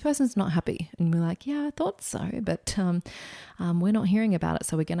say, this person's not happy. And we're like, yeah, I thought so, but we're not hearing about it,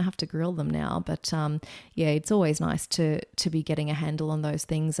 so we're going to have to grill them now. But it's always nice to be getting a handle on those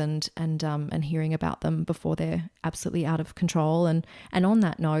things and hearing about them before they're absolutely out of control. And on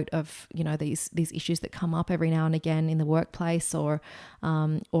that note of, these issues that come up every now and again in the workplace or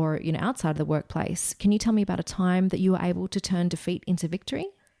outside of the workplace, can you tell me about a time that you were able to turn defeat into victory?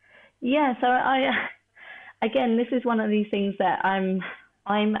 Yeah, so again, this is one of these things that I'm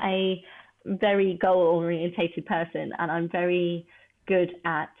a very goal-orientated person, and I'm very good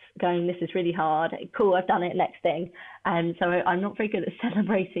at going, this is really hard, cool, I've done it, next thing. And so I'm not very good at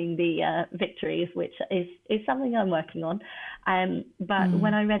celebrating the victories, which is something I'm working on. But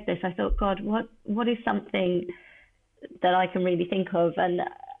when I read this, I thought, God, what is something that I can really think of? And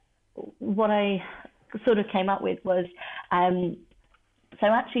what I sort of came up with was, so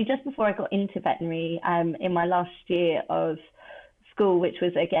actually just before I got into veterinary, in my last year of school, which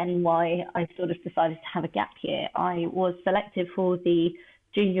was again why I sort of decided to have a gap year, I was selected for the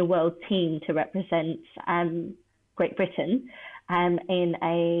Junior World team to represent Great Britain in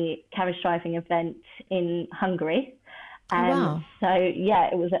a carriage driving event in Hungary. Wow. So yeah,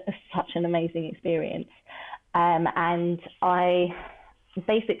 it was such an amazing experience. And I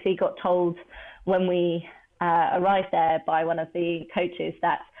basically got told when we arrived there by one of the coaches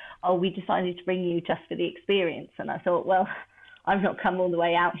that, we decided to bring you just for the experience. And I thought, well, I've not come all the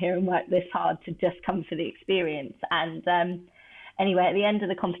way out here and worked this hard to just come for the experience. And anyway, at the end of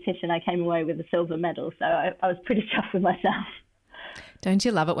the competition, I came away with a silver medal. So I was pretty chuffed with myself. Don't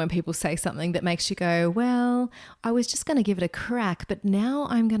you love it when people say something that makes you go, well, I was just going to give it a crack, but now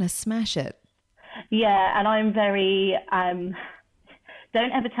I'm going to smash it? Yeah, and I'm very,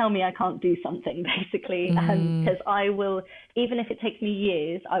 don't ever tell me I can't do something, basically, because I will, even if it takes me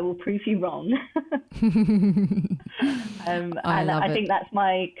years, I will prove you wrong. And I think that's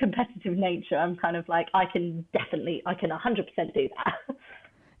my competitive nature. I'm kind of like, I can 100% do that.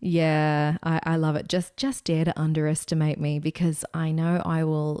 Yeah, I love it. Just dare to underestimate me, because I know I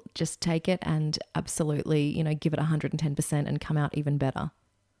will just take it and absolutely, give it 110% and come out even better.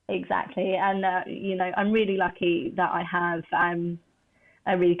 Exactly. And, I'm really lucky that I have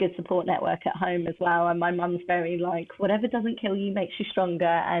a really good support network at home as well. And my mum's very like, whatever doesn't kill you makes you stronger.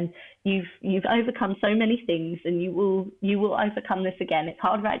 And you've overcome so many things, and you will overcome this again. It's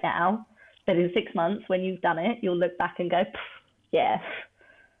hard right now, but in 6 months when you've done it, you'll look back and go, yeah.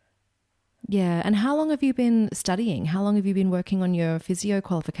 Yeah. And how long have you been studying? How long have you been working on your physio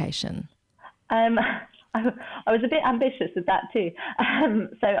qualification? I was a bit ambitious with that too.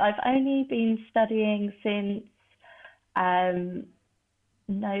 So I've only been studying since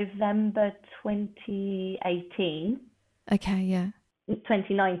November 2018. Okay, yeah.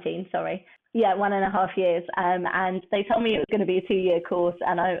 2019, sorry. Yeah, 1.5 years. And they told me it was going to be a 2-year course,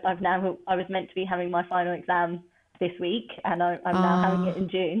 and I was meant to be having my final exam this week, and I'm now having it in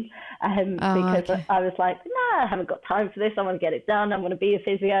June, because okay. I was like, I haven't got time for this. I want to get it done. I want to be a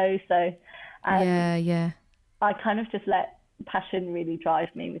physio. So yeah. I kind of just let passion really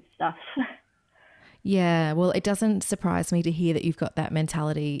drive me with stuff. Yeah, well, it doesn't surprise me to hear that you've got that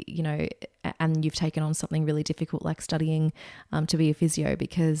mentality, and you've taken on something really difficult like studying to be a physio,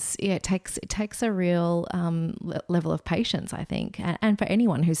 because it takes a real level of patience, I think, and for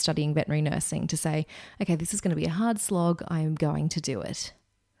anyone who's studying veterinary nursing to say, okay, this is going to be a hard slog, I'm going to do it.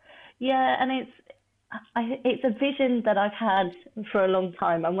 Yeah, and it's a vision that I've had for a long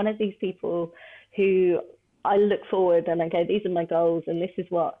time. I'm one of these people who I look forward and I go, these are my goals and this is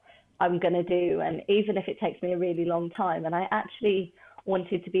what I'm going to do. And even if it takes me a really long time, and I actually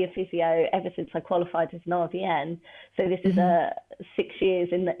wanted to be a physio ever since I qualified as an RVN. So this is a 6 years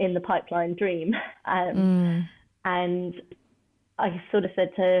in the pipeline dream. And I sort of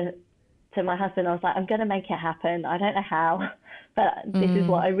said to my husband, I was like, I'm going to make it happen. I don't know how, but this is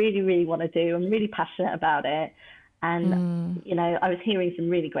what I really, really want to do. I'm really passionate about it. And, I was hearing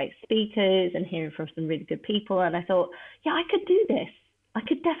some really great speakers and hearing from some really good people. And I thought, yeah, I could do this. I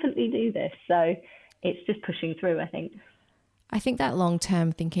could definitely do this. So it's just pushing through, I think. I think that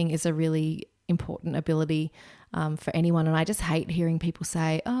long-term thinking is a really important ability for anyone. And I just hate hearing people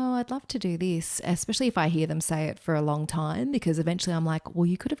say, oh, I'd love to do this, especially if I hear them say it for a long time, because eventually I'm like, well,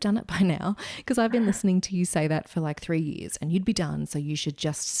 you could have done it by now, because I've been listening to you say that for like 3 years and you'd be done. So you should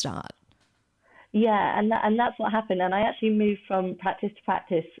just start. Yeah, and that's what happened. And I actually moved from practice to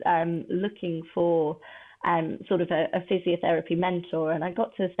practice looking for sort of a physiotherapy mentor. And I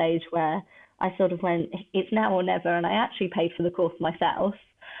got to a stage where I sort of went, it's now or never. And I actually paid for the course myself.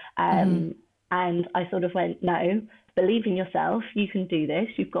 And I sort of went, no, believe in yourself. You can do this.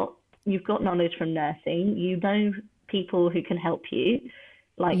 You've got knowledge from nursing. You know people who can help you.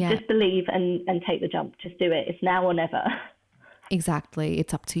 Just believe and take the jump. Just do it. It's now or never. Exactly.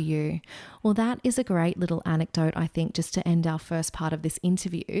 It's up to you. Well, that is a great little anecdote, I think, just to end our first part of this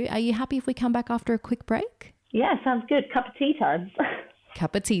interview. Are you happy if we come back after a quick break? Yeah, sounds good. Cup of tea time.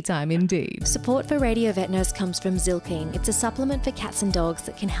 Cup of tea time indeed. Support for Radio Vet Nurse comes from Zylkene. It's a supplement for cats and dogs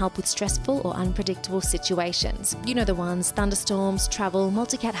that can help with stressful or unpredictable situations. You know the ones: thunderstorms, travel,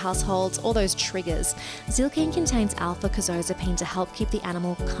 multi-cat households, all those triggers. Zylkene contains alpha-casozepine to help keep the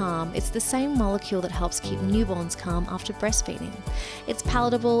animal calm. It's the same molecule that helps keep newborns calm after breastfeeding. It's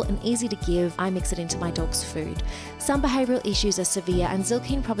palatable and easy to give. I mix it into my dog's food. Some behavioural issues are severe and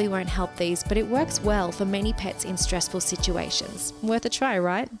Zylkene probably won't help these, but it works well for many pets in stressful situations. Worth a try,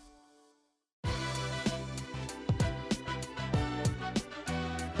 right?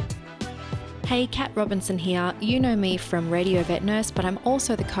 Hey, Kat Robinson here. You know me from Radio Vet Nurse, but I'm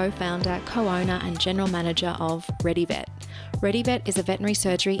also the co-founder, co-owner and general manager of ReadyVet. ReadyVet is a veterinary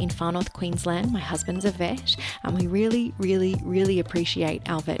surgery in Far North Queensland. My husband's a vet and we really, really, really appreciate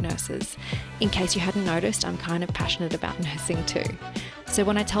our vet nurses. In case you hadn't noticed, I'm kind of passionate about nursing too. So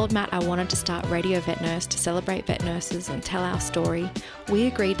when I told Matt I wanted to start Radio Vet Nurse to celebrate vet nurses and tell our story, we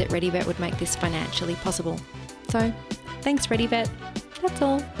agreed that ReadyVet would make this financially possible. So thanks, ReadyVet. That's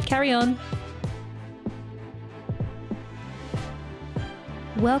all. Carry on.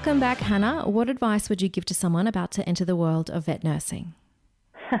 Welcome back, Hannah. What advice would you give to someone about to enter the world of vet nursing?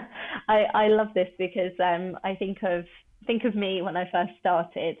 I love this because I think of me when I first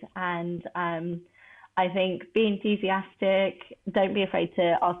started, and I think be enthusiastic, don't be afraid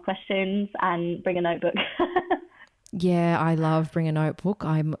to ask questions, and bring a notebook. Yeah, I love bring a notebook.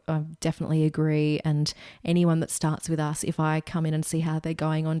 I definitely agree. And anyone that starts with us, if I come in and see how they're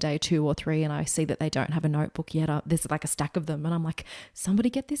going on day 2 or 3 and I see that they don't have a notebook yet, there's like a stack of them. And I'm like, somebody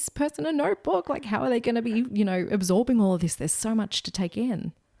get this person a notebook. Like, how are they going to be, absorbing all of this? There's so much to take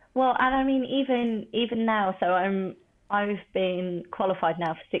in. Well, and I mean, even now, so I've been qualified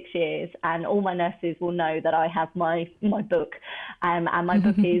now for 6 years, and all my nurses will know that I have my book, and my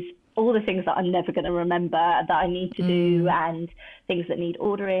book is all the things that I'm never going to remember that I need to do, and things that need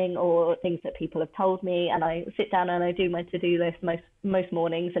ordering or things that people have told me. And I sit down and I do my to-do list most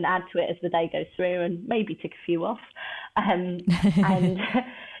mornings and add to it as the day goes through, and maybe tick a few off. And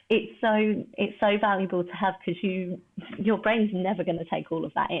it's so valuable to have, because your brain's never going to take all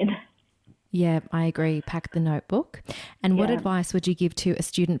of that in. Yeah, I agree. Pack the notebook. And what advice would you give to a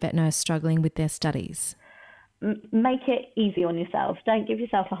student vet nurse struggling with their studies? Make it easy on yourself. Don't give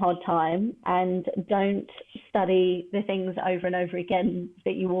yourself a hard time, and don't study the things over and over again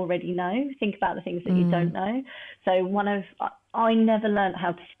that you already know. Think about the things that you don't know. So I never learned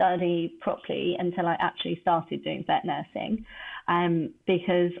how to study properly until I actually started doing vet nursing,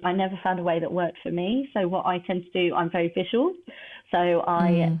 because I never found a way that worked for me. So what I tend to do, I'm very visual. So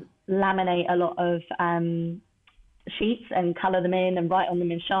I laminate a lot of sheets and colour them in and write on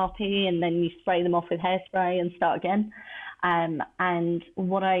them in Sharpie, and then you spray them off with hairspray and start again. And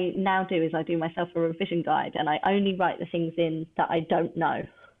what I now do is I do myself a revision guide, and I only write the things in that I don't know.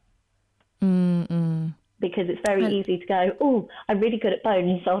 Because it's very easy to go, oh, I'm really good at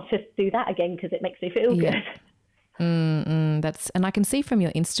bones, so I'll just do that again because it makes me feel good. And I can see from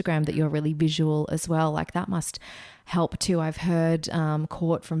your Instagram that you're really visual as well. Like, that must help too. I've heard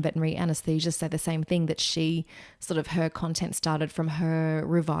Court from Veterinary Anaesthesia say the same thing, that she her content started from her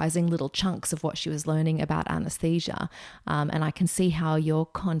revising little chunks of what she was learning about anaesthesia. And I can see how your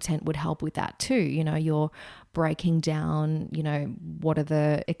content would help with that too. You're breaking down, what are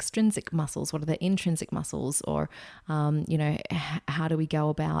the extrinsic muscles, what are the intrinsic muscles, or, how do we go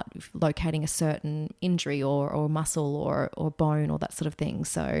about locating a certain injury or muscle or bone or that sort of thing.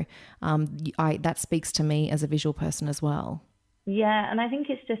 So that speaks to me as a visual person as well. Yeah, and I think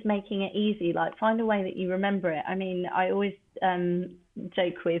it's just making it easy. Like, find a way that you remember it. I mean, I always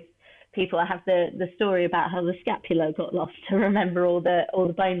joke with people. I have the story about how the scapula got lost to remember all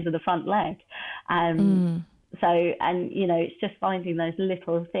the bones of the front leg. So, and it's just finding those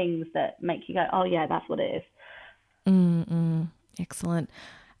little things that make you go, oh yeah, that's what it is. Excellent.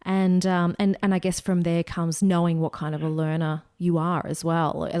 And I guess from there comes knowing what kind of a learner you are as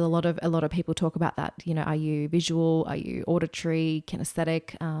well. A lot of people talk about that. Are you visual? Are you auditory,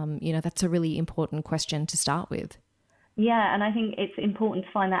 kinesthetic? That's a really important question to start with. Yeah, and I think it's important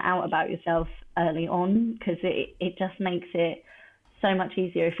to find that out about yourself early on, because it just makes it so much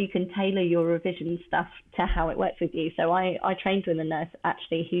easier if you can tailor your revision stuff to how it works with you. So I trained with a nurse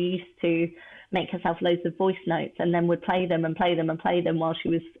actually who used to make herself loads of voice notes and then would play them while she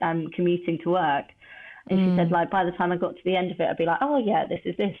was commuting to work. And she said, like, by the time I got to the end of it, I'd be like, oh yeah, this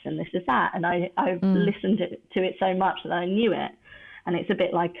is this and this is that. And I listened to it so much that I knew it. And it's a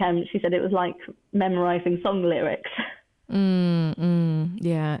bit like, she said it was like memorizing song lyrics.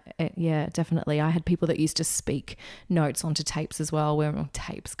 Yeah, definitely. I had people that used to speak notes onto tapes as well.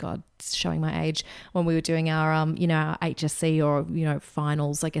 Tapes, God, it's showing my age. When we were doing our, our HSC or,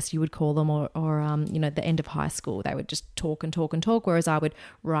 finals, I guess you would call them, or the end of high school, they would just talk and talk and talk, whereas I would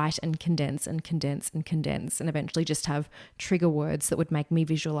write and condense and condense and condense and eventually just have trigger words that would make me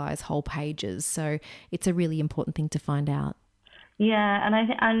visualize whole pages. So it's a really important thing to find out. Yeah, and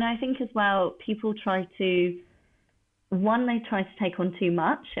I think as well, people try to take on too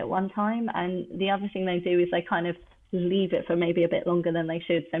much at one time, and the other thing they do is they kind of leave it for maybe a bit longer than they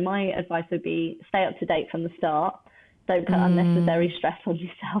should. So my advice would be stay up to date from the start. Don't put unnecessary stress on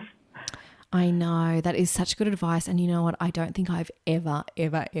yourself. I know, that is such good advice. And you know what? I don't think I've ever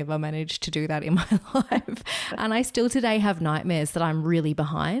managed to do that in my life. And I still today have nightmares that I'm really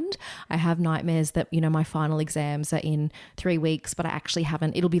behind. I have nightmares that, my final exams are in 3 weeks, but I actually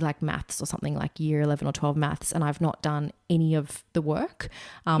haven't. It'll be like maths or something, like year 11 or 12 maths, and I've not done any of the work,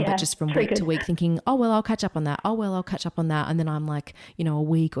 but just from week to week thinking, oh, well, I'll catch up on that. Oh, well, I'll catch up on that. And then I'm like, a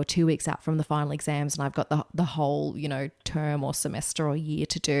week or 2 weeks out from the final exams, and I've got the whole, term or semester or year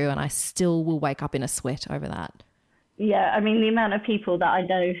to do, and I still will wake up in a sweat over that. Yeah, I mean, the amount of people that I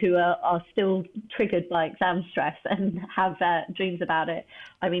know who are still triggered by exam stress and have dreams about it.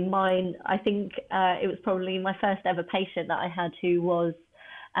 I mean, mine, I think it was probably my first ever patient that I had who was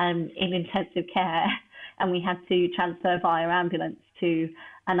in intensive care, and we had to transfer via ambulance to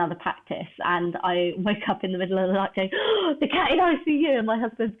another practice. And I woke up in the middle of the night going, oh, the cat in ICU, and my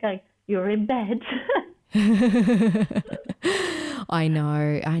husband's going, you're in bed. I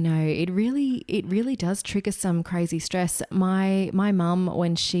know. It really does trigger some crazy stress. My mum,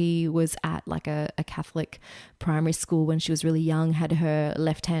 when she was at like a Catholic primary school when she was really young, had her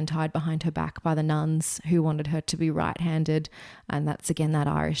left hand tied behind her back by the nuns who wanted her to be right-handed, and that's again that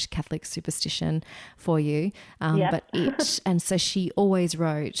Irish Catholic superstition for you. And so she always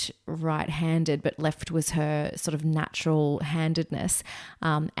wrote right-handed, but left was her sort of natural handedness,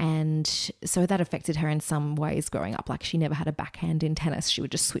 and so that affected her in some ways growing up. Like she never had a backhand in tennis; she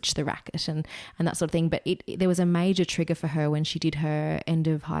would just switch the racket and that sort of thing. But there was a major trigger for her when she did her end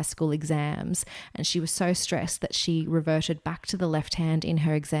of high school exams, and she was so stressed that she reverted back to the left hand in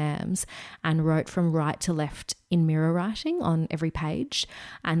her exams and wrote from right to left in mirror writing on every page,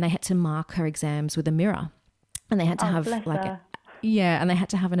 and they had to mark her exams with a mirror, and they had to have and they had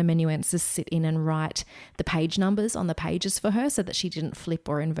to have an amanuensis sit in and write the page numbers on the pages for her so that she didn't flip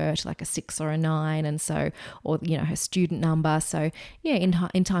or invert like a 6 or a 9, and so, or her student number. So yeah,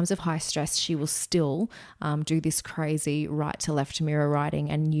 in times of high stress, she will still do this crazy right to left mirror writing,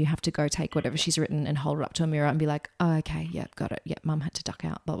 and you have to go take whatever she's written and hold it up to a mirror and be like, oh, okay, yeah, got it. Yeah, mum had to duck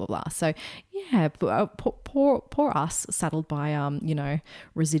out, blah blah blah. So yeah, poor us, saddled by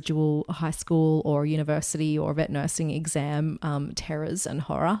residual high school or university or vet nursing exam terrors and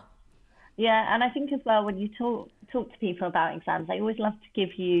horror. Yeah, and I think as well, when you talk to people about exams, they always love to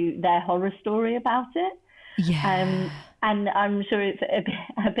give you their horror story about it. Yeah. And I'm sure it's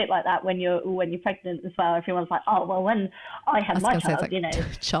a bit like that when you're pregnant as well. Everyone's like, oh, well, when I had my child,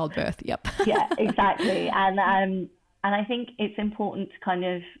 childbirth. Yep. Yeah, exactly. And I think it's important to kind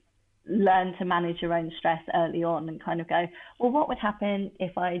of learn to manage your own stress early on and kind of go, well, what would happen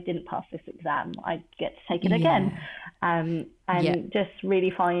if I didn't pass this exam? I'd get to take it again. Just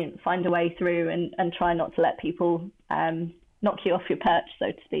really find a way through and try not to let people knock you off your perch,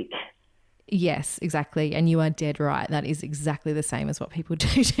 so to speak. Yes, exactly. And you are dead right. That is exactly the same as what people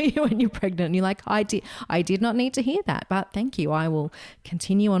do to you when you're pregnant. And you're like, I did not need to hear that, but thank you. I will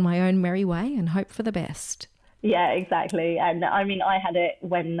continue on my own merry way and hope for the best. Yeah, exactly. And I mean, I had it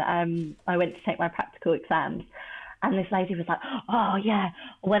when I went to take my practical exams, and this lady was like, oh yeah,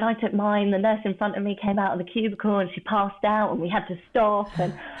 when I took mine, the nurse in front of me came out of the cubicle and she passed out and we had to stop.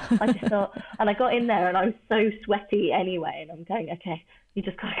 And I just thought, and I got in there and I was so sweaty anyway, and I'm going, okay, you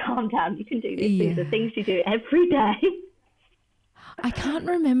just got to calm down. You can do this. Yeah. These are things you do every day. I can't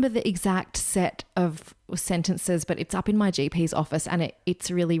remember the exact set of sentences, but it's up in my GP's office, and it's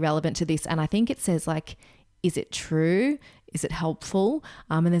really relevant to this. And I think it says like, is it true? Is it helpful?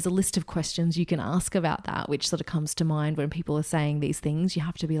 And there's a list of questions you can ask about that, which sort of comes to mind when people are saying these things. You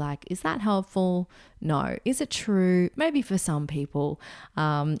have to be like, is that helpful? No. Is it true? Maybe for some people,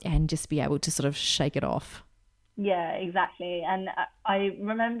 and just be able to sort of shake it off. Yeah, exactly. And I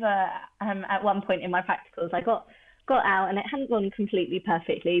remember at one point in my practicals, I got out, and it hadn't gone completely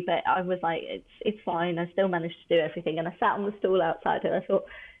perfectly, but I was like, it's fine. I still managed to do everything. And I sat on the stool outside and I thought,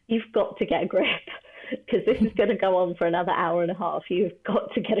 you've got to get a grip, because this is going to go on for another hour and a half. You've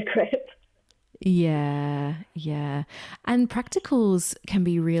got to get a grip. Yeah. And practicals can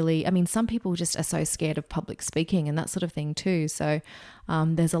be really, I mean, some people just are so scared of public speaking and that sort of thing too. So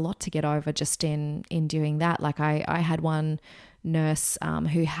there's a lot to get over just in doing that. Like I had one nurse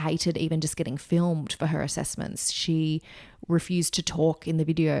who hated even just getting filmed for her assessments. She refused to talk in the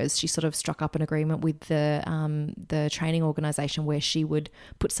videos. She sort of struck up an agreement with the training organisation where she would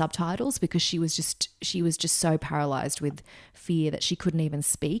put subtitles, because she was just so paralysed with fear that she couldn't even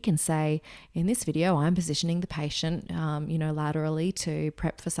speak and say, in this video I'm positioning the patient laterally to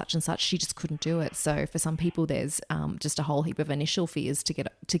prep for such and such. She just couldn't do it. So for some people there's just a whole heap of initial fears to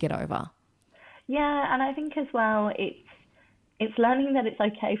get over. Yeah, and I think as well it's learning that it's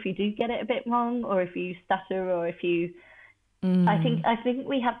okay if you do get it a bit wrong, or if you stutter, or if you I think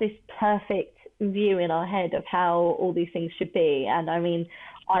we have this perfect view in our head of how all these things should be. And I mean,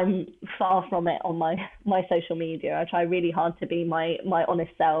 I'm far from it on my social media. I try really hard to be my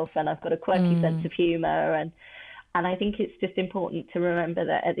honest self, and I've got a quirky sense of humour. And I think it's just important to remember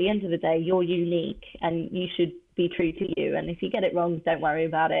that at the end of the day, you're unique and you should be true to you. And if you get it wrong, don't worry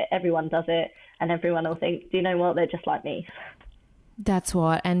about it. Everyone does it, and everyone will think, do you know what? They're just like me. That's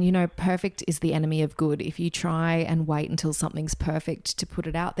what. And, perfect is the enemy of good. If you try and wait until something's perfect to put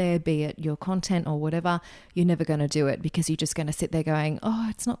it out there, be it your content or whatever, you're never going to do it, because you're just going to sit there going, oh,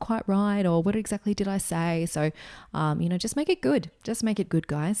 it's not quite right, or what exactly did I say? So, just make it good. Just make it good,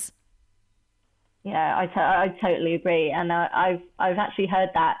 guys. Yeah, I totally agree. And I've actually heard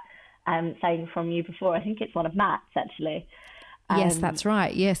that saying from you before. I think it's one of Matt's, actually. Yes, that's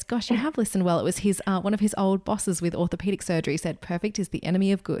right. Yes. Gosh, you have listened well. It was his one of his old bosses with orthopedic surgery said, perfect is the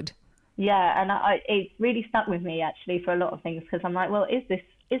enemy of good. Yeah, and it's really stuck with me actually for a lot of things because I'm like, well, is this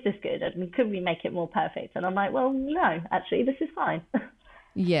good? And could we make it more perfect? And I'm like, well, no, actually, this is fine.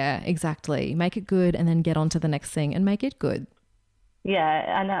 Yeah, exactly. Make it good and then get on to the next thing and make it good.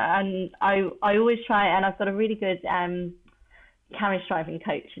 Yeah, and I always try, and I've got a really good carriage driving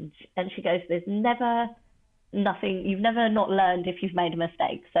coach, and she goes, there's never nothing, you've never not learned if you've made a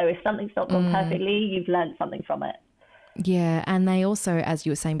mistake. So if something's not gone perfectly, you've learned something from it. Yeah, and they also, as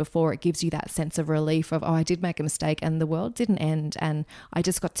you were saying before, it gives you that sense of relief of, oh, I did make a mistake and the world didn't end and I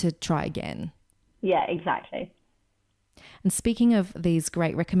just got to try again. Yeah, exactly. And speaking of these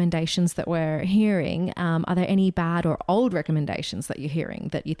great recommendations that we're hearing, are there any bad or old recommendations that you're hearing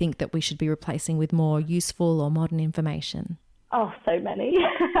that you think that we should be replacing with more useful or modern information? Oh, so many.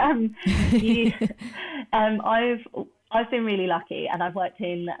 I've been really lucky, and I've worked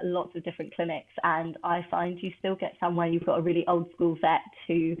in lots of different clinics, and I find you still get somewhere you've got a really old school vet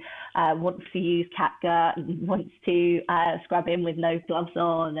who wants to use catgut and wants to scrub in with no gloves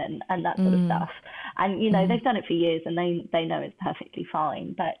on and that sort of stuff. And, you know, they've done it for years and they know it's perfectly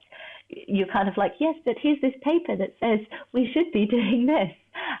fine. But you're kind of like, yes, but here's this paper that says we should be doing this.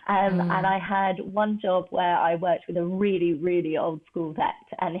 And I had one job where I worked with a really, really old school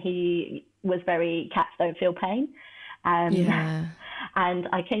vet, and he was very cats don't feel pain. And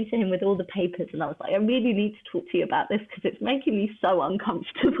I came to him with all the papers and I was like, I really need to talk to you about this because it's making me so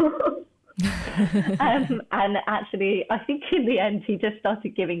uncomfortable. And actually, I think in the end, he just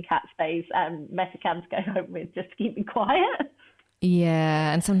started giving cat spays and Metacam to go home with just to keep me quiet.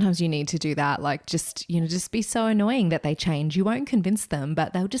 Yeah, and sometimes you need to do that, like just be so annoying that they change. You won't convince them,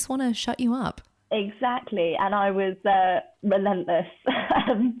 but they'll just want to shut you up. Exactly. And I was relentless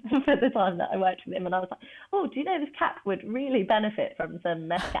for the time that I worked with him. And I was like, oh, do you know this cat would really benefit from some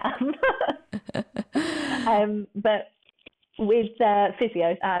Metacam? But with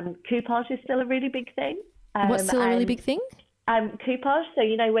physio, coupage is still a really big thing. What's still a really big thing? Coupage. So,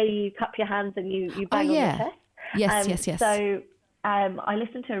 you know, where you cup your hands and you bang on your chest? Yes. So I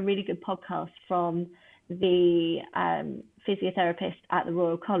listened to a really good podcast from the physiotherapist at the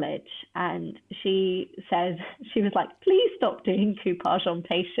Royal College, and she said, she was like, please stop doing coupage on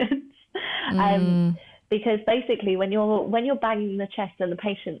patients. Because basically when you're banging the chest and the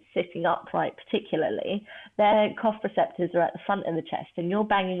patient's sitting upright particularly, their cough receptors are at the front of the chest, and you're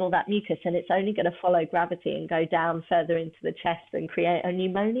banging all that mucus, and it's only going to follow gravity and go down further into the chest and create a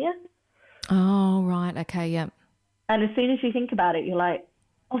pneumonia. Oh, right. Okay, yeah. And as soon as you think about it, you're like,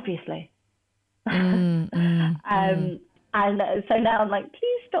 obviously. And so now I'm like,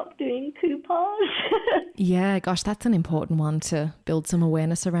 please stop doing coupage. Yeah, gosh, that's an important one to build some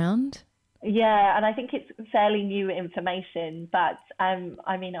awareness around. Yeah, and I think it's fairly new information, but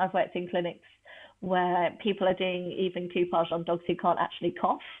I mean, I've worked in clinics where people are doing even coupage on dogs who can't actually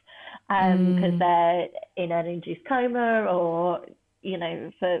cough because they're in an induced coma or, you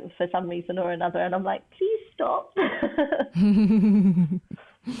know, for some reason or another. And I'm like, please stop.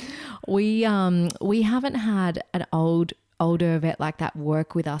 We haven't had an older vet like that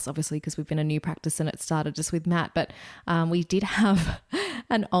work with us, obviously, because we've been a new practice and it started just with Matt. But we did have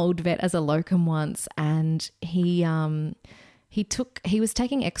an old vet as a locum once, and he was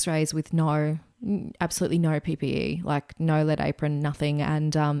taking X-rays with absolutely no PPE, like no lead apron, nothing.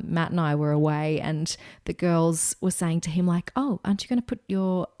 And Matt and I were away, and the girls were saying to him like, oh, aren't you going to put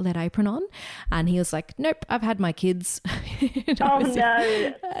your lead apron on? And he was like, nope, I've had my kids.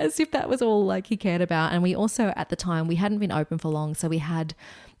 As if that was all like he cared about. And we also, at the time, we hadn't been open for long, so we had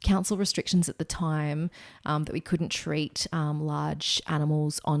council restrictions at the time that we couldn't treat large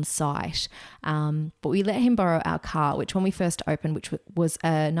animals on site. But we let him borrow our car, which when we first opened, which was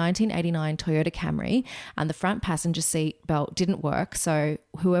a 1989 Toyota Camry, and the front passenger seat belt didn't work. So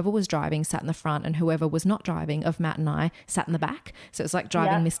whoever was driving sat in the front, and whoever was not driving of Matt and I sat in the back. So it was like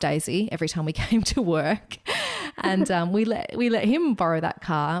driving Miss Daisy every time we came to work. And we let him borrow that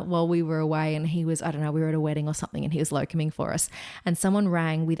car while we were away, and he was, I don't know, we were at a wedding or something, and he was locuming for us. And someone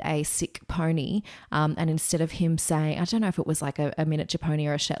rang with a sick pony, and instead of him saying, I don't know if it was like a miniature pony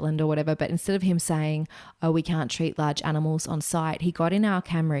or a Shetland or whatever, but instead of him saying, oh, we can't treat large animals on site, he got in our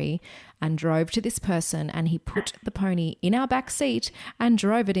Camry and drove to this person, and he put the pony in our back seat and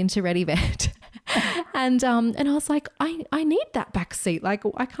drove it into ReadyVet. And I was like, I need that back seat. Like,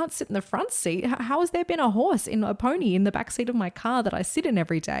 I can't sit in the front seat. How has there been a horse in a pony in the back seat of my car that I sit in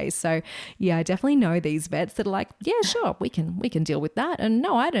every day? So yeah, I definitely know these vets that are like, yeah, sure, we can deal with that. And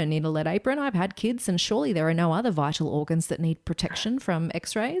no, I don't need a lead apron. I've had kids, and surely there are no other vital organs that need protection from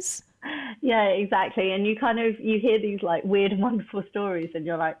X-rays. Yeah, exactly. And you hear these like weird and wonderful stories, and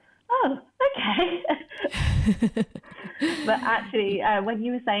you're like, oh, okay. But actually, when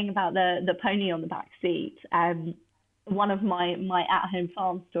you were saying about the pony on the back seat, one of my at-home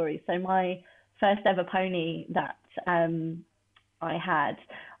farm stories. So my first ever pony that I had,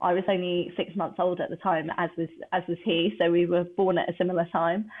 I was only 6 months old at the time, as was he. So we were born at a similar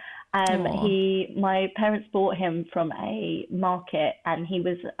time. My parents bought him from a market, and he'd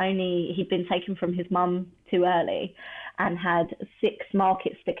been taken from his mum too early, and had 6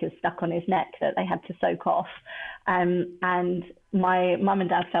 market stickers stuck on his neck that they had to soak off. And my mum and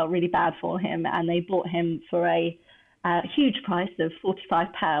dad felt really bad for him, and they bought him for a huge price of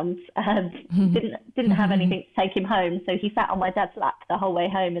 £45. Didn't have anything to take him home, so he sat on my dad's lap the whole way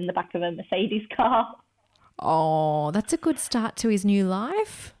home in the back of a Mercedes car. Oh, that's a good start to his new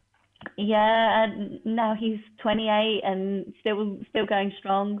life. Yeah, and now he's 28 and still going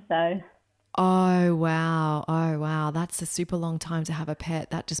strong. So. Oh wow! That's a super long time to have a pet.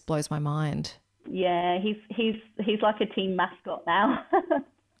 That just blows my mind. Yeah, he's like a team mascot now.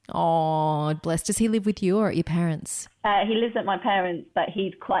 Oh, bless. Does he live with you or at your parents'? He lives at my parents', but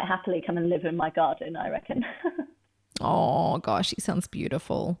he'd quite happily come and live in my garden, I reckon. Oh gosh, he sounds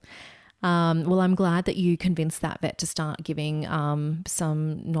beautiful. Well, I'm glad that you convinced that vet to start giving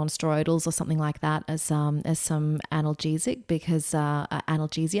some non-steroidals or something like that as some analgesic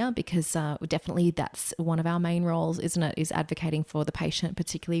analgesia, because definitely that's one of our main roles, isn't it? Is advocating for the patient,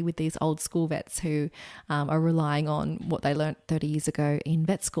 particularly with these old school vets who are relying on what they learnt 30 years ago in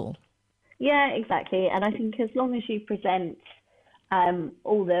vet school. Yeah, exactly. And I think as long as you present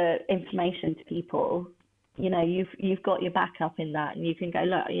all the information to people, you know, you've got your backup in that, and you can go,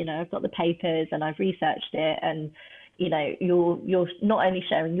 look, you know, I've got the papers and I've researched it, and you know, you're not only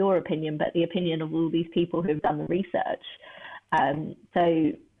sharing your opinion, but the opinion of all these people who've done the research.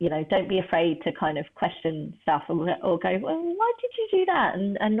 So, you know, don't be afraid to kind of question stuff or go, well, why did you do that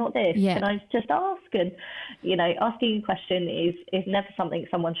and not this? Yeah. Can I just ask? And, you know, asking a question is never something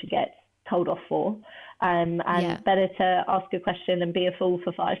someone should get told off for. Better to ask a question and be a fool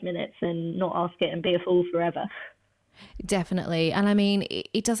for 5 minutes than not ask it and be a fool forever. Definitely. And I mean,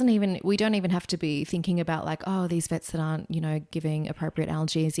 we don't even have to be thinking about like, oh, these vets that aren't, you know, giving appropriate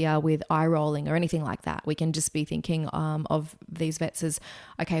analgesia with eye rolling or anything like that. We can just be thinking of these vets as,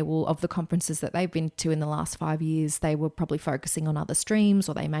 okay, well, of the conferences that they've been to in the last 5 years, they were probably focusing on other streams,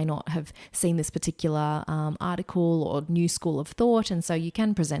 or they may not have seen this particular article or new school of thought. And so you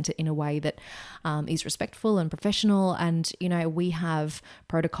can present it in a way that is respectful and professional. And, you know, we have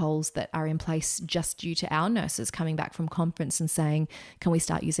protocols that are in place just due to our nurses coming back from conference and saying, can we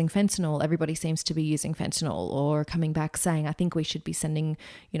start using fentanyl? Everybody seems to be using fentanyl, or coming back saying, I think we should be sending,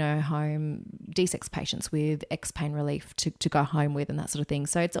 you know, home D-sex patients with X pain relief to go home with, and that sort of thing.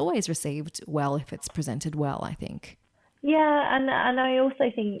 So it's always received well if it's presented well, I think. Yeah, and I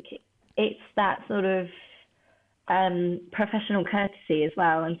also think it's that sort of professional courtesy as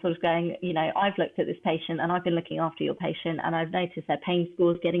well, and sort of going, you know, I've looked at this patient and I've been looking after your patient, and I've noticed their pain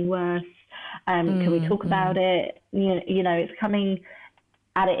score's getting worse. Can we talk about it? You know, it's coming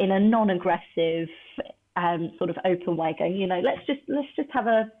at it in a non-aggressive, sort of open way, going, you know, let's just have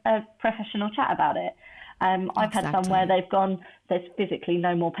a professional chat about it. I've had some where they've gone, there's physically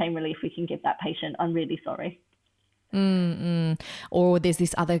no more pain relief we can give that patient. I'm really sorry. Or there's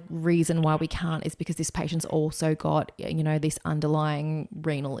this other reason why we can't, is because this patient's also got, you know, this underlying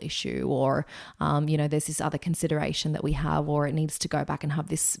renal issue, or, you know, there's this other consideration that we have, or it needs to go back and have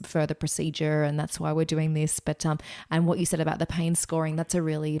this further procedure, and that's why we're doing this. But, and what you said about the pain scoring, that's a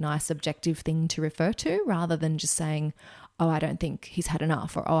really nice objective thing to refer to, rather than just saying, oh, I don't think he's had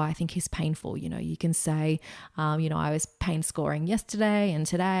enough, or, oh, I think he's painful. You know, you can say, you know, I was pain scoring yesterday and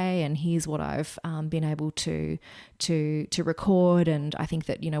today, and here's what I've been able to record. And I think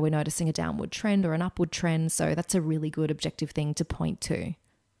that, you know, we're noticing a downward trend or an upward trend. So that's a really good objective thing to point to.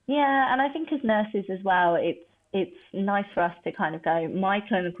 Yeah. And I think as nurses as well, it's nice for us to kind of go, my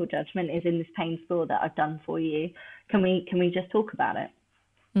clinical judgment is in this pain score that I've done for you. Can we just talk about it?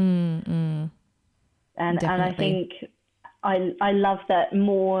 And I think I love that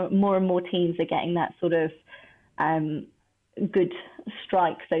more and more teams are getting that sort of good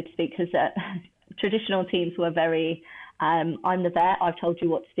strike, so to speak, because traditional teams were very, I'm the vet, I've told you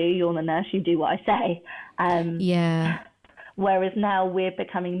what to do, you're the nurse, you do what I say. Yeah. Whereas now we're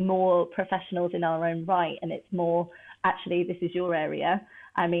becoming more professionals in our own right, and it's more, actually, this is your area.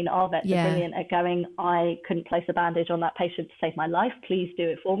 I mean, our vets are brilliant at going, I couldn't place a bandage on that patient to save my life, please do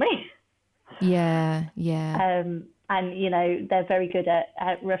it for me. Yeah. And, you know, they're very good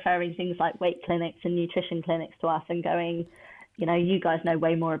at referring things like weight clinics and nutrition clinics to us and going, you know, you guys know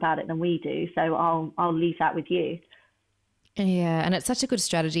way more about it than we do, so I'll leave that with you. Yeah, and it's such a good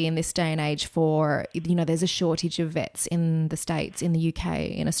strategy in this day and age for, there's a shortage of vets in the States, in the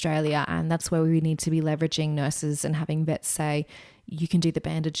UK, in Australia, and that's where we need to be leveraging nurses and having vets say, you can do the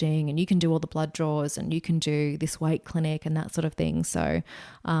bandaging and you can do all the blood draws and you can do this weight clinic and that sort of thing. So,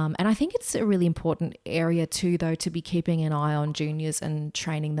 and I think it's a really important area too, though, to be keeping an eye on juniors and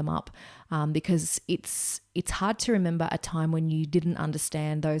training them up, because it's hard to remember a time when you didn't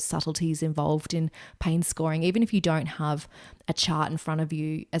understand those subtleties involved in pain scoring. Even if you don't have a chart in front of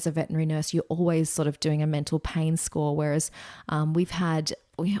you as a veterinary nurse, you're always sort of doing a mental pain score. Whereas I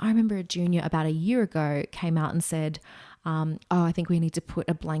remember a junior about a year ago came out and said, I think we need to put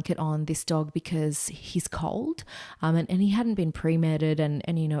a blanket on this dog because he's cold. And he hadn't been pre-medded and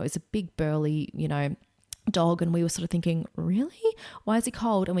it was a big burly, dog. And we were sort of thinking, really? Why is he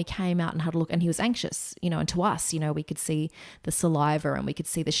cold? And we came out and had a look and he was anxious, and to us, we could see the saliva and we could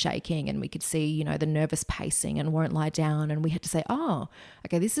see the shaking and we could see, the nervous pacing and won't lie down. And we had to say, oh,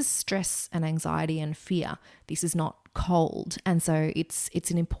 okay, this is stress and anxiety and fear. This is not cold. And so it's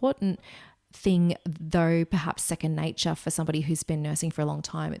an important thing, though perhaps second nature for somebody who's been nursing for a long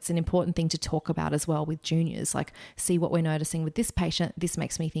time. It's an important thing to talk about as well with juniors, like see what we're noticing with this patient. This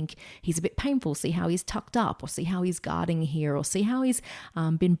makes me think he's a bit painful. See how he's tucked up, or see how he's guarding here, or see how he's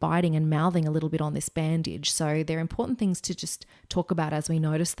been biting and mouthing a little bit on this bandage. So they're important things to just talk about as we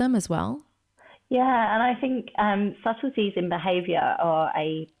notice them as well. Yeah, and I think subtleties in behaviour are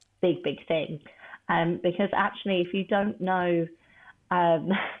a big thing, because actually if you don't know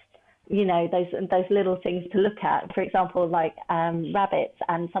those little things to look at. For example, like rabbits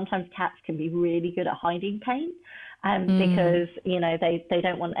and sometimes cats can be really good at hiding pain, because they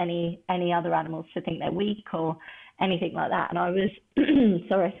don't want any other animals to think they're weak or anything like that. And I was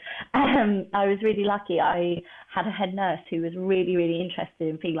I was really lucky. I had a head nurse who was really interested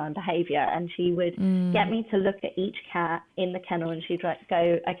in feline behaviour, and she would get me to look at each cat in the kennel, and she'd go,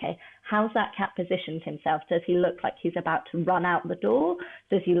 okay, how's that cat positioned himself? Does he look like he's about to run out the door?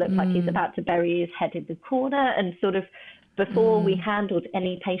 Does he look like he's about to bury his head in the corner? And sort of before we handled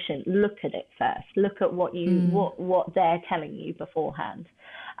any patient, look at it first. Look at what they're telling you beforehand.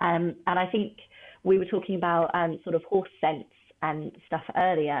 And I think we were talking about sort of horse sense and stuff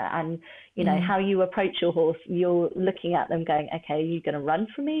earlier, and how you approach your horse. You're looking at them going, okay, are you going to run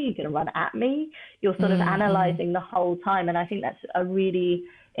from me? Are you going to run at me? You're sort of analysing the whole time, and I think that's a really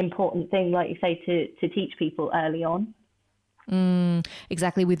important thing, like you say, to teach people early on.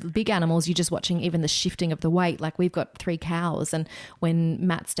 Exactly. With big animals, you're just watching even the shifting of the weight. Like we've got 3 cows, and when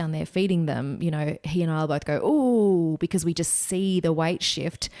Matt's down there feeding them, he and I will both go, oh, because we just see the weight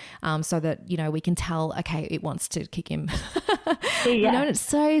shift, so that, we can tell, okay, it wants to kick him. Yeah. And it's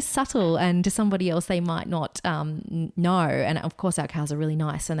so subtle, and to somebody else, they might not know. And of course, our cows are really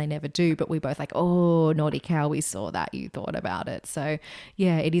nice and they never do, but we both like, oh, naughty cow, we saw that, you thought about it. So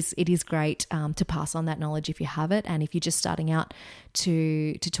yeah, it is great to pass on that knowledge if you have it. And if you're just starting out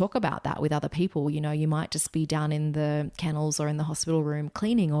to talk about that with other people, you might just be down in the kennels or in the hospital room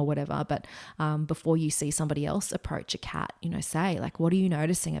cleaning or whatever, but before you see somebody else approach a cat, say, like, what are you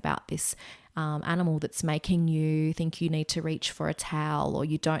noticing about this animal that's making you think you need to reach for a towel, or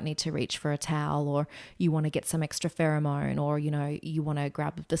you don't need to reach for a towel, or you want to get some extra pheromone, or you want to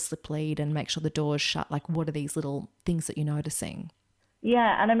grab the slip lead and make sure the door's shut. Like, what are these little things that you're noticing?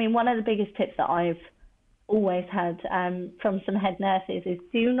 Yeah, and I mean, one of the biggest tips that I've always had from some head nurses is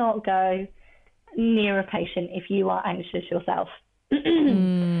do not go near a patient if you are anxious yourself.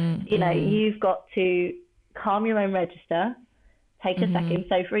 You've got to calm your own register, take a second.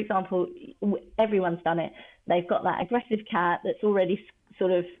 So for example, everyone's done it. They've got that aggressive cat that's already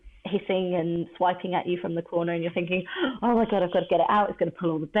sort of hissing and swiping at you from the corner, and you're thinking, oh my God, I've got to get it out. It's going to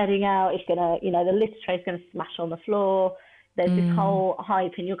pull all the bedding out. It's going to, the litter tray's going to smash on the floor. There's this whole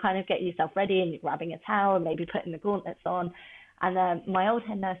hype, and you're kind of getting yourself ready, and you're grabbing a towel and maybe putting the gauntlets on. And my old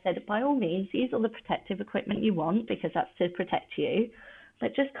head nurse said, by all means, use all the protective equipment you want, because that's to protect you.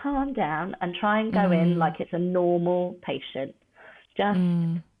 But just calm down and try and go in like it's a normal patient. Just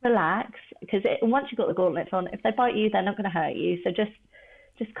relax, because once you've got the gauntlets on, if they bite you, they're not going to hurt you. So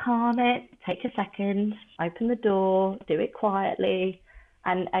just calm it, take a second, open the door, do it quietly,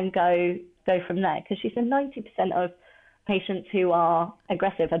 and go from there. Because she said 90% of patients who are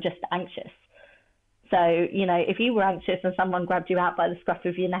aggressive are just anxious. So, if you were anxious and someone grabbed you out by the scruff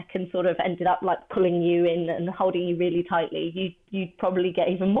of your neck and sort of ended up like pulling you in and holding you really tightly, you'd probably get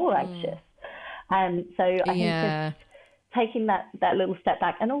even more anxious. So I think just taking that little step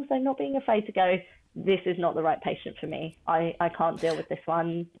back, and also not being afraid to go, this is not the right patient for me. I can't deal with this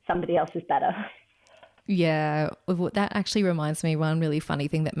one. Somebody else is better. Yeah, that actually reminds me one really funny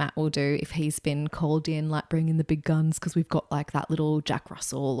thing that Matt will do if he's been called in, like bringing the big guns, because we've got like that little Jack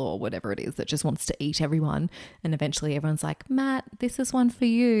Russell or whatever it is that just wants to eat everyone. And eventually everyone's like, Matt, this is one for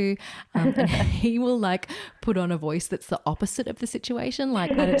you. And he will like put on a voice that's the opposite of the situation.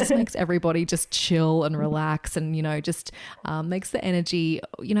 Like that, it just makes everybody just chill and relax and, you know, just makes the energy,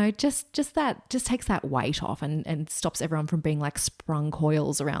 you know, just takes that weight off and stops everyone from being like sprung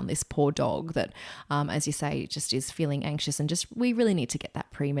coils around this poor dog that, as you say, just is feeling anxious, and just we really need to get that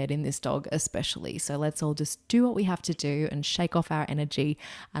pre-med in this dog especially. So let's all just do what we have to do and shake off our energy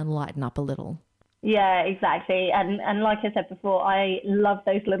and lighten up a little. Yeah, exactly. And like I said before, I love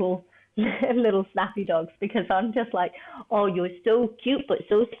those little snappy dogs, because I'm just like, oh, you're so cute but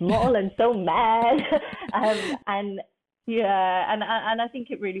so small and so mad. And yeah, and I think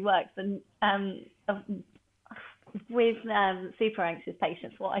it really works. And with super anxious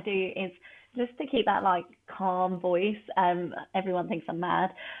patients, what I do is just to keep that like calm voice. Everyone thinks I'm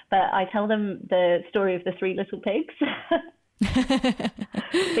mad, but I tell them the story of the three little pigs.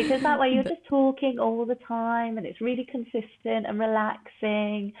 Because that way you're just talking all the time and it's really consistent and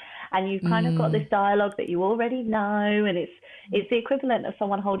relaxing, and you've kind of got this dialogue that you already know, and it's the equivalent of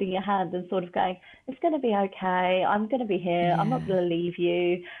someone holding your hand and sort of going, it's going to be okay, I'm going to be here, I'm not going to leave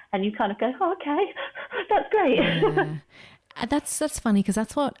you, and you kind of go, oh, okay, that's great. Yeah. That's funny, because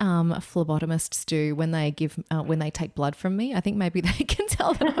that's what phlebotomists do when they take blood from me. I think maybe they can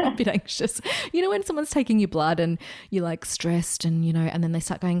tell that I'm a bit anxious. You know, when someone's taking your blood and you're like stressed and, you know, and then they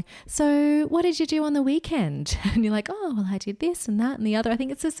start going, so what did you do on the weekend? And you're like, oh, well, I did this and that and the other. I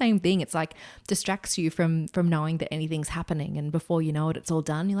think it's the same thing. It's like distracts you from knowing that anything's happening. And before you know it, it's all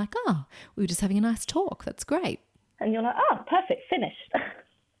done. You're like, oh, we were just having a nice talk. That's great. And you're like, oh, perfect, finished.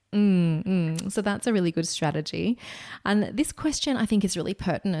 So that's a really good strategy. And this question, I think, is really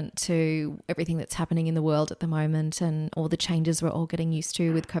pertinent to everything that's happening in the world at the moment and all the changes we're all getting used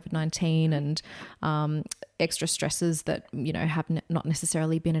to with COVID-19 and extra stresses that, you know, have not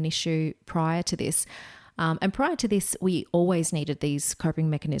necessarily been an issue prior to this. And prior to this, we always needed these coping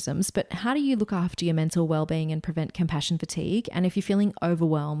mechanisms. But how do you look after your mental well-being and prevent compassion fatigue? And if you're feeling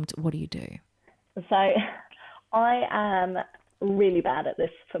overwhelmed, what do you do? So I am really bad at this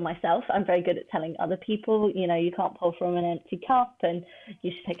for myself. I'm very good at telling other people, you know, you can't pour from an empty cup and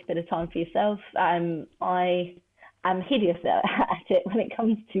you should take a bit of time for yourself. I am hideous at it when it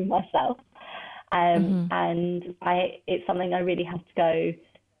comes to myself. And it's something I really have to go,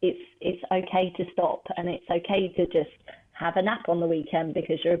 it's okay to stop, and it's okay to just have a nap on the weekend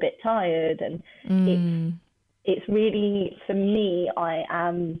because you're a bit tired. And it's really, for me, I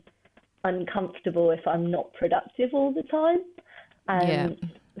am uncomfortable if I'm not productive all the time.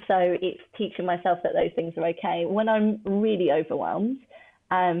 So it's teaching myself that those things are okay. When I'm really overwhelmed,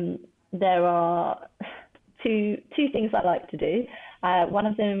 there are two things I like to do. One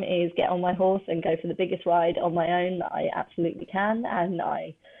of them is get on my horse and go for the biggest ride on my own that I absolutely can. And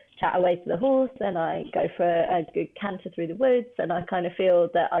I chat away to the horse and I go for a good canter through the woods, and I kind of feel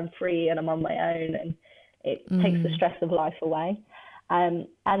that I'm free and I'm on my own, and it takes the stress of life away. And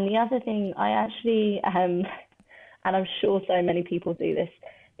the other thing I actually, and I'm sure so many people do this,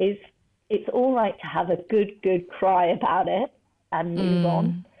 is it's all right to have a good cry about it and move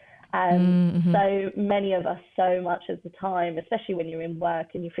on. So many of us, so much of the time, especially when you're in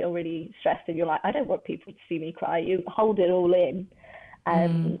work and you feel really stressed and you're like, I don't want people to see me cry. You hold it all in.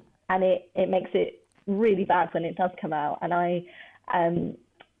 And it makes it really bad when it does come out. And I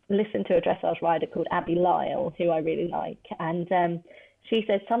listened to a dressage rider called Abby Lyle, who I really like. And she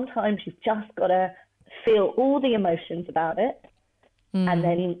said, sometimes you've just got to feel all the emotions about it and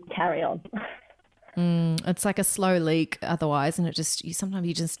then carry on. It's like a slow leak otherwise, and sometimes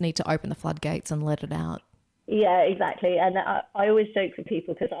you just need to open the floodgates and let it out. Yeah, exactly. And I always joke with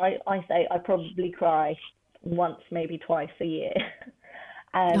people, because I say I probably cry once, maybe twice a year.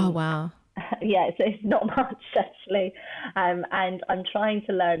 Oh, wow. Yeah, so it's not much actually. And I'm trying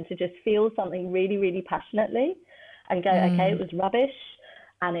to learn to just feel something really, really passionately and go, okay, it was rubbish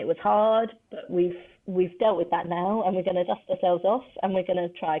and it was hard, but we've dealt with that now, and we're going to dust ourselves off and we're going to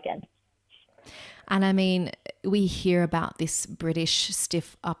try again. And I mean, we hear about this British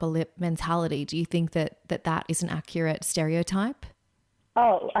stiff upper lip mentality. Do you think that is an accurate stereotype?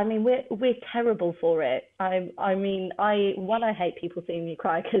 Oh, I mean, we're terrible for it. I hate people seeing me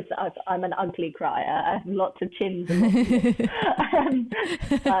cry, because I'm an ugly crier. I have lots of chins and lots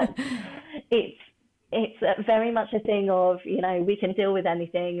of but it's very much a thing of, we can deal with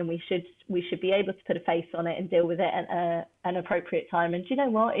anything, and we should be able to put a face on it and deal with it at an appropriate time. And do you know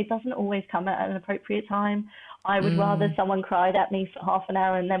what? It doesn't always come at an appropriate time. I would rather someone cried at me for half an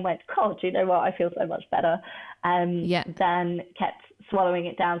hour and then went, God, do you know what? I feel so much better, than kept swallowing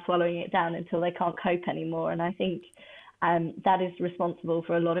it down until they can't cope anymore. And I think that is responsible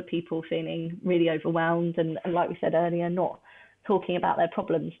for a lot of people feeling really overwhelmed, and like we said earlier, not talking about their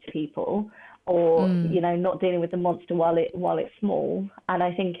problems to people, or not dealing with the monster while it's small. And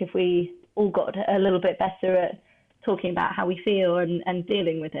I think if we all got a little bit better at talking about how we feel and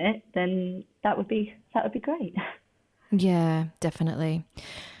dealing with it, then that would be great. Yeah, definitely.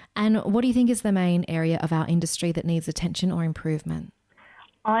 And what do you think is the main area of our industry that needs attention or improvement?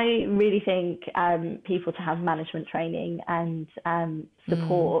 I really think people to have management training and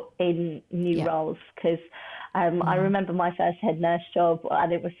support in new roles, because I remember my first head nurse job,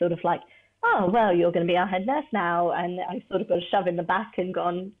 and it was sort of like, oh, well, you're going to be our head nurse now. And I sort of got a shove in the back and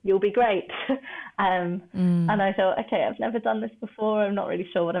gone, you'll be great. And I thought, okay, I've never done this before. I'm not really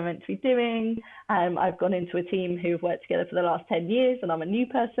sure what I'm meant to be doing. I've gone into a team who've worked together for the last 10 years, and I'm a new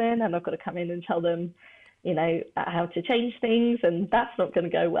person, and I've got to come in and tell them, how to change things, and that's not going to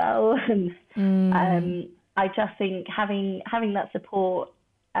go well. And I just think having that support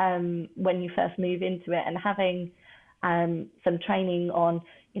when you first move into it, and having some training on,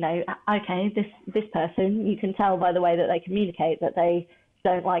 okay, this person, you can tell by the way that they communicate that they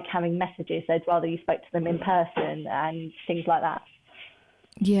don't like having messages. They'd rather you spoke to them in person and things like that.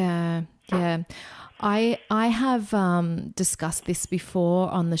 Yeah. I have discussed this before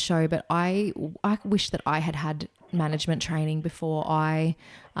on the show, but I wish that I had management training before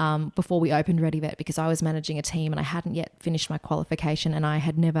we opened ReadyVet, because I was managing a team and I hadn't yet finished my qualification, and I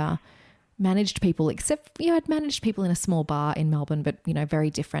had never managed people, except I'd managed people in a small bar in Melbourne, but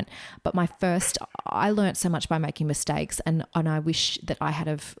very different. But I learnt so much by making mistakes, and I wish that I had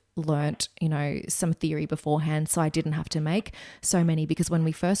have learnt some theory beforehand, so I didn't have to make so many. Because when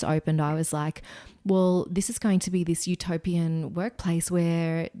we first opened, I was like, well, this is going to be this utopian workplace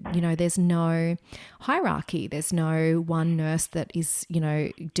where there's no hierarchy, there's no one nurse that is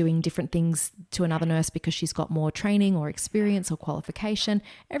doing different things to another nurse because she's got more training or experience or qualification.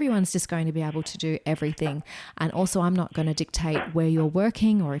 Everyone's just going to be able to do everything. And also, I'm not going to dictate where you're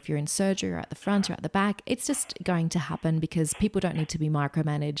working, or if you're in surgery or at the front or at the back. It's just going to happen because people don't need to be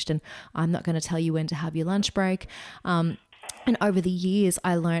micromanaged, and I'm not going to tell you when to have your lunch break. And over the years,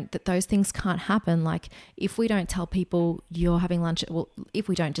 I learned that those things can't happen. Like, if we don't tell people you're having lunch, if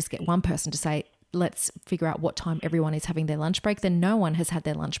we don't just get one person to say, let's figure out what time everyone is having their lunch break, then no one has had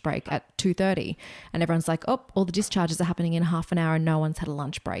their lunch break at 2:30, and everyone's like, oh, all the discharges are happening in half an hour and no one's had a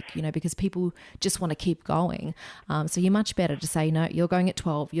lunch break, because people just want to keep going. So you're much better to say, no, you're going at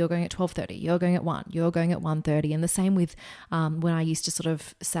 12, you're going at 12:30, you're going at 1, you're going at 1:30. And the same with when I used to sort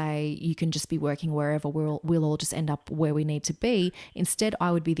of say, you can just be working wherever, we'll all just end up where we need to be. Instead,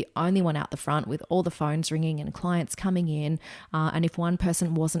 I would be the only one out the front with all the phones ringing and clients coming in. And if one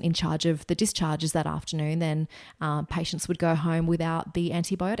person wasn't in charge of the discharge that afternoon, then patients would go home without the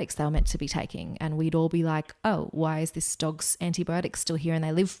antibiotics they were meant to be taking, and we'd all be like, oh, why is this dog's antibiotics still here, and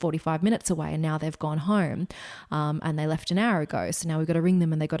they live 45 minutes away and now they've gone home, and they left an hour ago, so now we've got to ring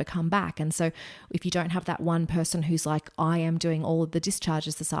them and they've got to come back. And so if you don't have that one person who's like, I am doing all of the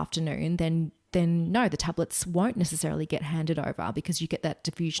discharges this afternoon, then no, the tablets won't necessarily get handed over, because you get that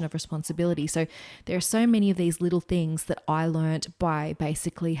diffusion of responsibility. So there are so many of these little things that I learned by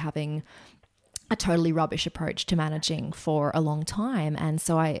basically having a totally rubbish approach to managing for a long time. And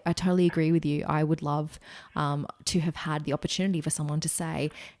so I totally agree with you. I would love to have had the opportunity for someone to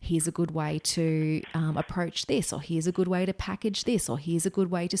say, here's a good way to approach this, or here's a good way to package this, or here's a good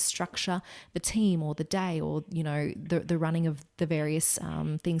way to structure the team or the day, or, the running of the various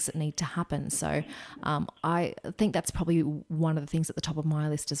things that need to happen. So I think that's probably one of the things at the top of my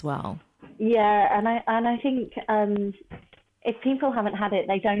list as well. Yeah, and I think if people haven't had it,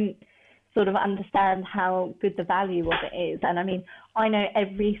 they don't sort of understand how good the value of it is. And I mean, I know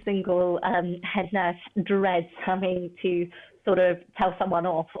every single head nurse dreads having to sort of tell someone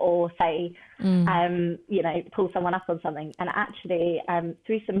off or say, pull someone up on something. And actually,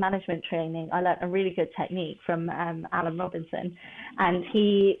 through some management training, I learned a really good technique from Alan Robinson, and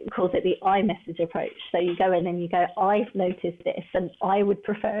he calls it the iMessage approach. So you go in and you go, I've noticed this, and I would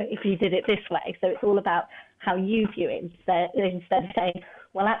prefer if you did it this way. So it's all about how you view it, instead of saying,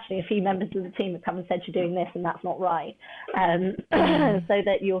 well, actually, a few members of the team have come and said you're doing this and that's not right. So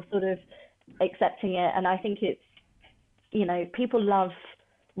that you're sort of accepting it. And I think it's, people love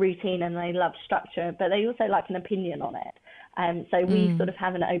routine and they love structure, but they also like an opinion on it. So we sort of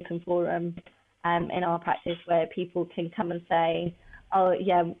have an open forum in our practice where people can come and say, oh,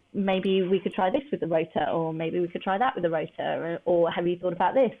 yeah, maybe we could try this with the rotor, or maybe we could try that with the rotor, or have you thought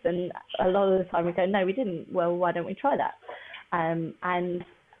about this? And a lot of the time we go, no, we didn't. Well, why don't we try that? And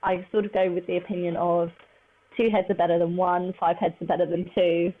I sort of go with the opinion of 2 heads are better than 1, 5 heads are better than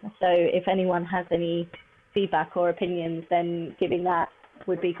 2. So if anyone has any feedback or opinions, then giving that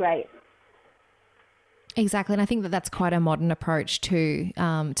would be great. Exactly, and I think that that's quite a modern approach to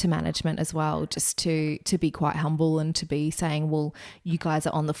management as well, just to be quite humble and to be saying, well, you guys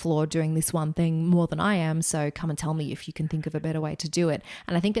are on the floor doing this one thing more than I am, so come and tell me if you can think of a better way to do it.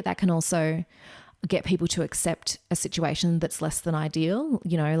 And I think that can also get people to accept a situation that's less than ideal.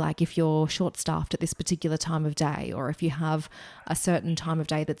 You know, like if you're short-staffed at this particular time of day, or if you have a certain time of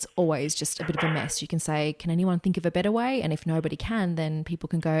day that's always just a bit of a mess, you can say, can anyone think of a better way? And if nobody can, then people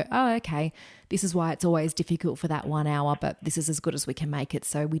can go, oh, okay, this is why it's always difficult for that 1 hour, but this is as good as we can make it,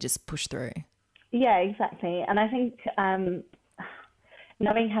 so we just push through. Yeah, exactly. And I think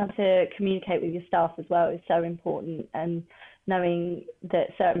knowing how to communicate with your staff as well is so important, and knowing that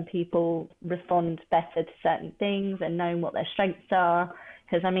certain people respond better to certain things and knowing what their strengths are.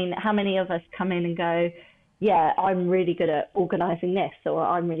 Because, I mean, how many of us come in and go, yeah, I'm really good at organising this, or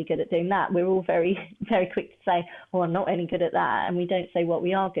I'm really good at doing that. We're all very, very quick to say, oh, I'm not any good at that. And we don't say what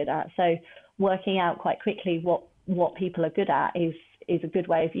we are good at. So working out quite quickly what people are good at is a good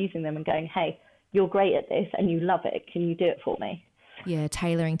way of using them and going, hey, you're great at this and you love it. Can you do it for me? Yeah,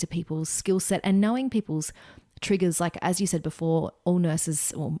 tailoring to people's skill set and knowing people's triggers. Like, as you said before, all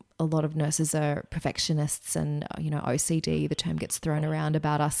nurses, or a lot of nurses, are perfectionists, and OCD, the term gets thrown around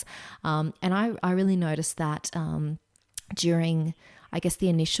about us, and I really noticed that during, I guess, the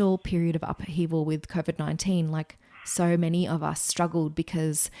initial period of upheaval with COVID-19, like, so many of us struggled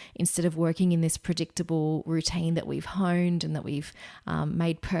because instead of working in this predictable routine that we've honed and that we've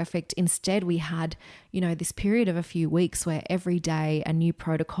made perfect, instead we had, this period of a few weeks where every day a new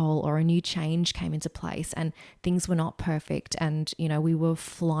protocol or a new change came into place and things were not perfect, and, we were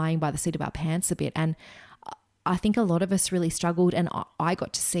flying by the seat of our pants a bit. And I think a lot of us really struggled, and I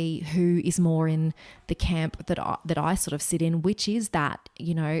got to see who is more in the camp that I sort of sit in, which is that,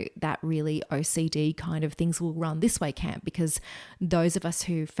 that really OCD kind of things will run this way camp, because those of us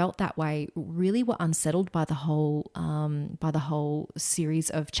who felt that way really were unsettled by the whole series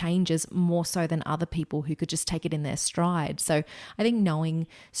of changes, more so than other people who could just take it in their stride. So I think knowing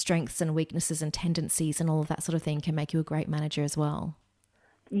strengths and weaknesses and tendencies and all of that sort of thing can make you a great manager as well.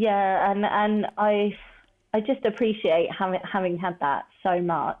 Yeah, and I just appreciate having had that so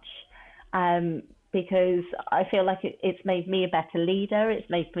much, because I feel like it's made me a better leader. It's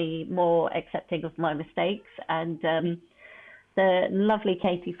made me more accepting of my mistakes. And the lovely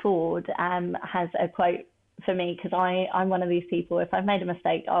Katie Ford has a quote for me, because I'm one of these people, if I've made a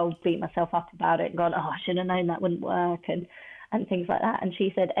mistake, I'll beat myself up about it and go, oh, I should have known that wouldn't work, and things like that. And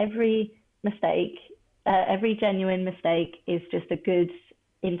she said, every mistake, every genuine mistake is just a good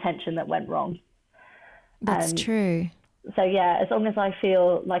intention that went wrong. That's true. So, yeah, as long as I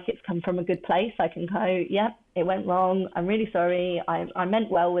feel like it's come from a good place, I can go, yeah, it went wrong. I'm really sorry. I meant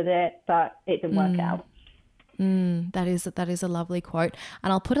well with it, but it didn't work out. That is a lovely quote.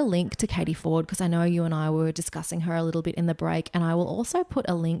 And I'll put a link to Katie Ford, because I know you and I were discussing her a little bit in the break. And I will also put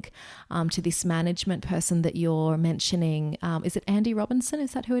a link to this management person that you're mentioning. Is it Andy Robinson?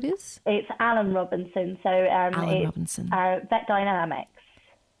 Is that who it is? It's Alan Robinson. So Alan Robinson. Vet Dynamics.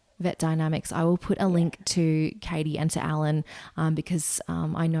 Vet Dynamics. I will put a link to Katie and to Alan, because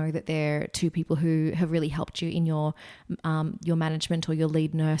I know that they're two people who have really helped you in your management or your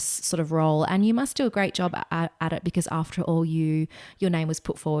lead nurse sort of role, and you must do a great job at it, because after all, your name was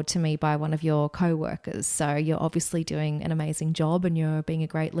put forward to me by one of your co-workers, so you're obviously doing an amazing job and you're being a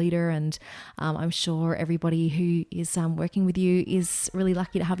great leader, and I'm sure everybody who is working with you is really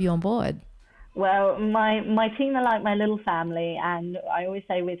lucky to have you on board. Well, my team are like my little family, and I always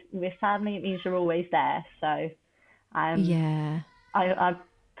say with family it means you're always there. So, I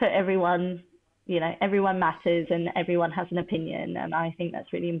put everyone, everyone matters and everyone has an opinion, and I think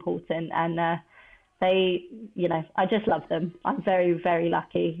that's really important. And they, I just love them. I'm very, very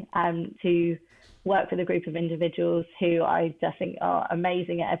lucky to work with a group of individuals who I just think are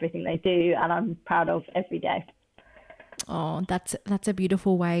amazing at everything they do, and I'm proud of every day. Oh, that's a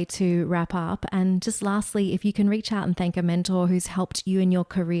beautiful way to wrap up. And just lastly, if you can reach out and thank a mentor who's helped you in your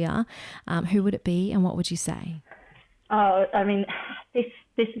career, who would it be and what would you say? Oh, I mean, this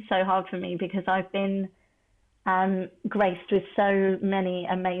is so hard for me, because I've been graced with so many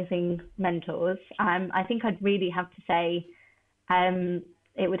amazing mentors. I think I'd really have to say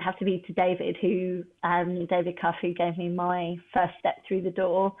it would have to be to David, David Cuff, who gave me my first step through the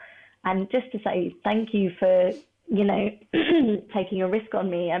door. And just to say thank you for, taking a risk on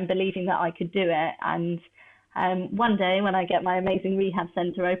me and believing that I could do it. And one day when I get my amazing rehab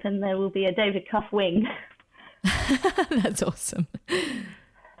centre open, there will be a David Cuff wing. That's awesome.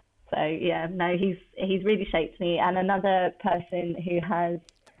 So yeah, no, he's really shaped me. And another person who has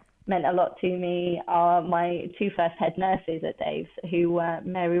meant a lot to me are my two first head nurses at Dave's, who were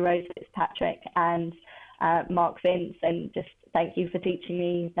Mary Rose Fitzpatrick and Mark Vince. And just thank you for teaching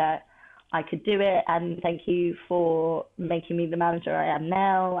me that I could do it, and thank you for making me the manager I am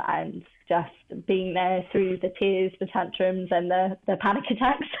now, and just being there through the tears, the tantrums, and the panic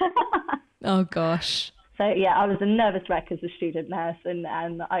attacks. Oh gosh. So yeah, I was a nervous wreck as a student nurse, and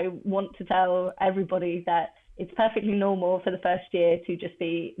I want to tell everybody that it's perfectly normal for the first year to just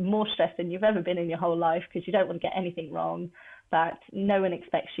be more stressed than you've ever been in your whole life, because you don't want to get anything wrong. But no one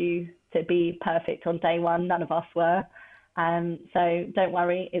expects you to be perfect on day one. None of us were. So don't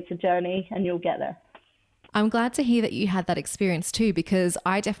worry, it's a journey and you'll get there. I'm glad to hear that you had that experience too, because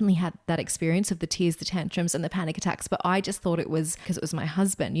I definitely had that experience of the tears, the tantrums and the panic attacks, but I just thought it was because it was my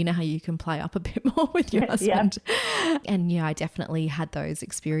husband. You know how you can play up a bit more with your husband? Yeah. And yeah, I definitely had those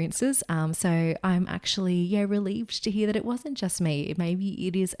experiences. So I'm actually, relieved to hear that it wasn't just me. Maybe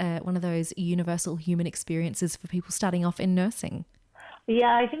it is one of those universal human experiences for people starting off in nursing.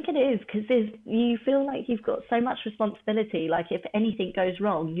 Yeah, I think it is, because you feel like you've got so much responsibility. Like if anything goes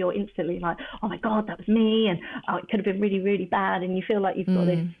wrong, you're instantly like, oh my God, that was me, and it could have been really, really bad. And you feel like you've got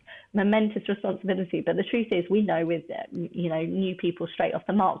this momentous responsibility. But the truth is, we know with new people straight off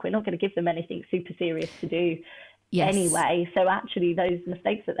the mark, we're not going to give them anything super serious to do anyway. So actually, those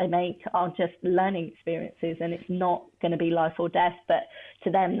mistakes that they make are just learning experiences, and it's not going to be life or death. But to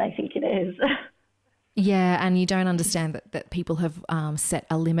them, they think it is. Yeah, and you don't understand that people have set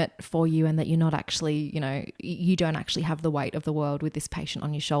a limit for you, and that you're not actually, you don't actually have the weight of the world with this patient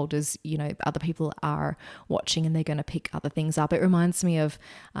on your shoulders. Other people are watching and they're going to pick other things up. It reminds me of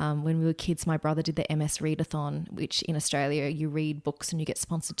when we were kids, my brother did the MS Readathon, which in Australia you read books and you get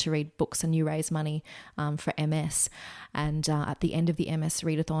sponsored to read books and you raise money for MS. And at the end of the MS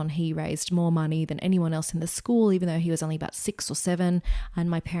Readathon, he raised more money than anyone else in the school, even though he was only about 6 or 7. And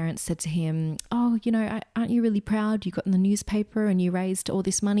my parents said to him, oh, aren't you really proud? You got in the newspaper and you raised all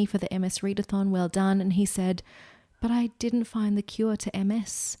this money for the MS Readathon. Well done. And he said, but I didn't find the cure to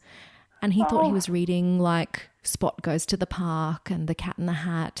MS. And he thought he was reading like Spot Goes to the Park and The Cat in the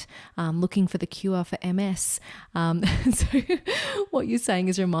Hat, looking for the cure for MS. So what you're saying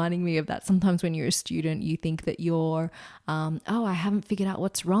is reminding me of that. Sometimes when you're a student, you think that you're, I haven't figured out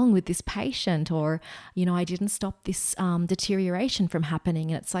what's wrong with this patient, or, I didn't stop this deterioration from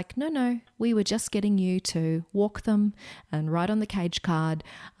happening. And it's like, no, we were just getting you to walk them and write on the cage card.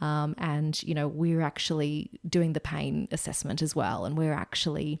 And, we're actually doing the pain assessment as well. And we're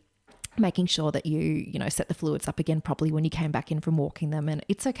actually making sure that you set the fluids up again properly when you came back in from walking them. And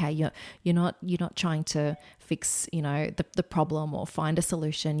it's okay. You're not trying to fix, the problem or find a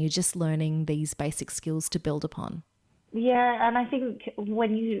solution. You're just learning these basic skills to build upon. Yeah, and I think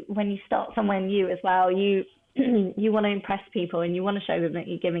when you start somewhere new as well, you want to impress people and you want to show them that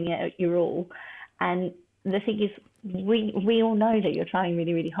you're giving it your all. And the thing is, we all know that you're trying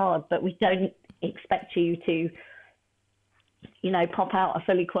really, really hard, but we don't expect you to pop out a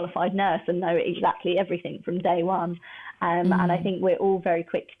fully qualified nurse and know exactly everything from day one. And I think we're all very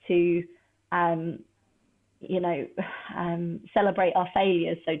quick to, celebrate our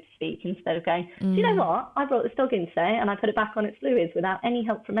failures, so to speak, instead of going, do you know what? I brought this dog in today and I put it back on its fluids without any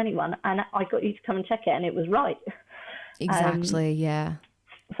help from anyone, and I got you to come and check it and it was right. Exactly, yeah.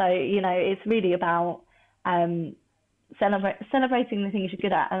 So, it's really about celebrating the things you're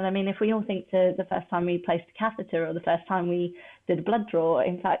good at. And I mean, if we all think to the first time we placed a catheter or the first time we did a blood draw,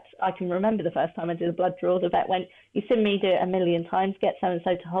 in fact, I can remember the first time I did a blood draw, the vet went, you've seen me do it a million times, get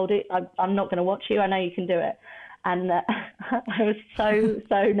so-and-so to hold it. I'm not going to watch you. I know you can do it. And I was so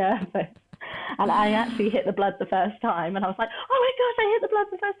nervous. And I actually hit the blood the first time. And I was like, oh my gosh, I hit the blood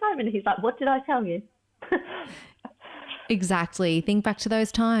the first time. And he's like, what did I tell you? Exactly. Think back to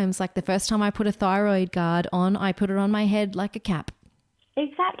those times. Like the first time I put a thyroid guard on, I put it on my head like a cap.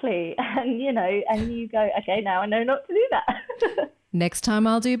 Exactly. And, and you go, okay, now I know not to do that. Next time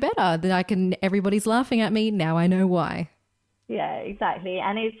I'll do better. Then everybody's laughing at me. Now I know why. Yeah, exactly.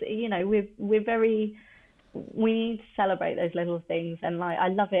 And it's, we need to celebrate those little things. And I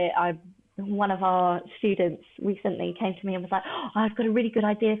love it. One of our students recently came to me and was like, oh, I've got a really good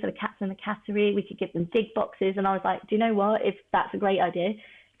idea for the cats in the cattery. We could give them dig boxes. And I was like, do you know what? If that's a great idea,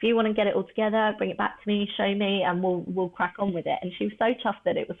 if you want to get it all together, bring it back to me, show me, and we'll crack on with it. And she was so chuffed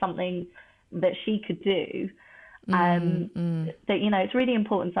that it was something that she could do. That, you know, it's really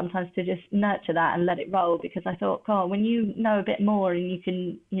important sometimes to just nurture that and let it roll, because I thought, God, when you know a bit more and you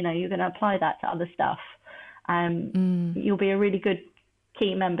can, you know, you're going to apply that to other stuff, you'll be a really good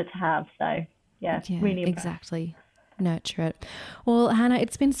key member to have. So yeah, really impressed. Exactly. Nurture it. Well, Hannah,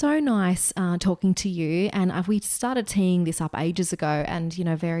 it's been so nice talking to you, and we started teeing this up ages ago, and you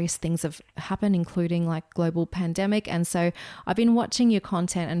know, various things have happened, including like global pandemic, and so I've been watching your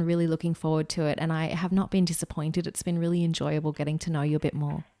content and really looking forward to it, and I have not been disappointed. It's been really enjoyable getting to know you a bit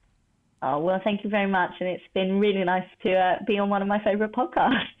more. Oh, well, thank you very much, and it's been really nice to be on one of my favourite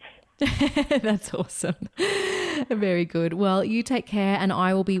podcasts. That's awesome. Very good. Well, you take care, and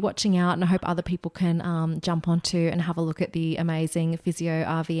I will be watching out, and I hope other people can jump onto and have a look at the amazing Physio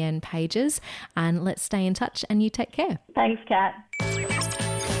RVN pages, and let's stay in touch, and you take care. Thanks, Kat.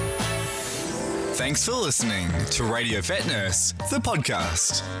 Thanks for listening to Radio Vet Nurse, the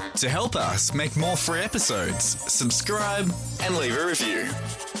podcast. To help us make more free episodes, subscribe and leave a review.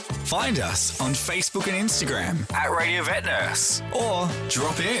 Find us on Facebook and Instagram at Radio Vet Nurse, or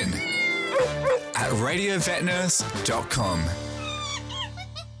drop in at radiovetnurse.com.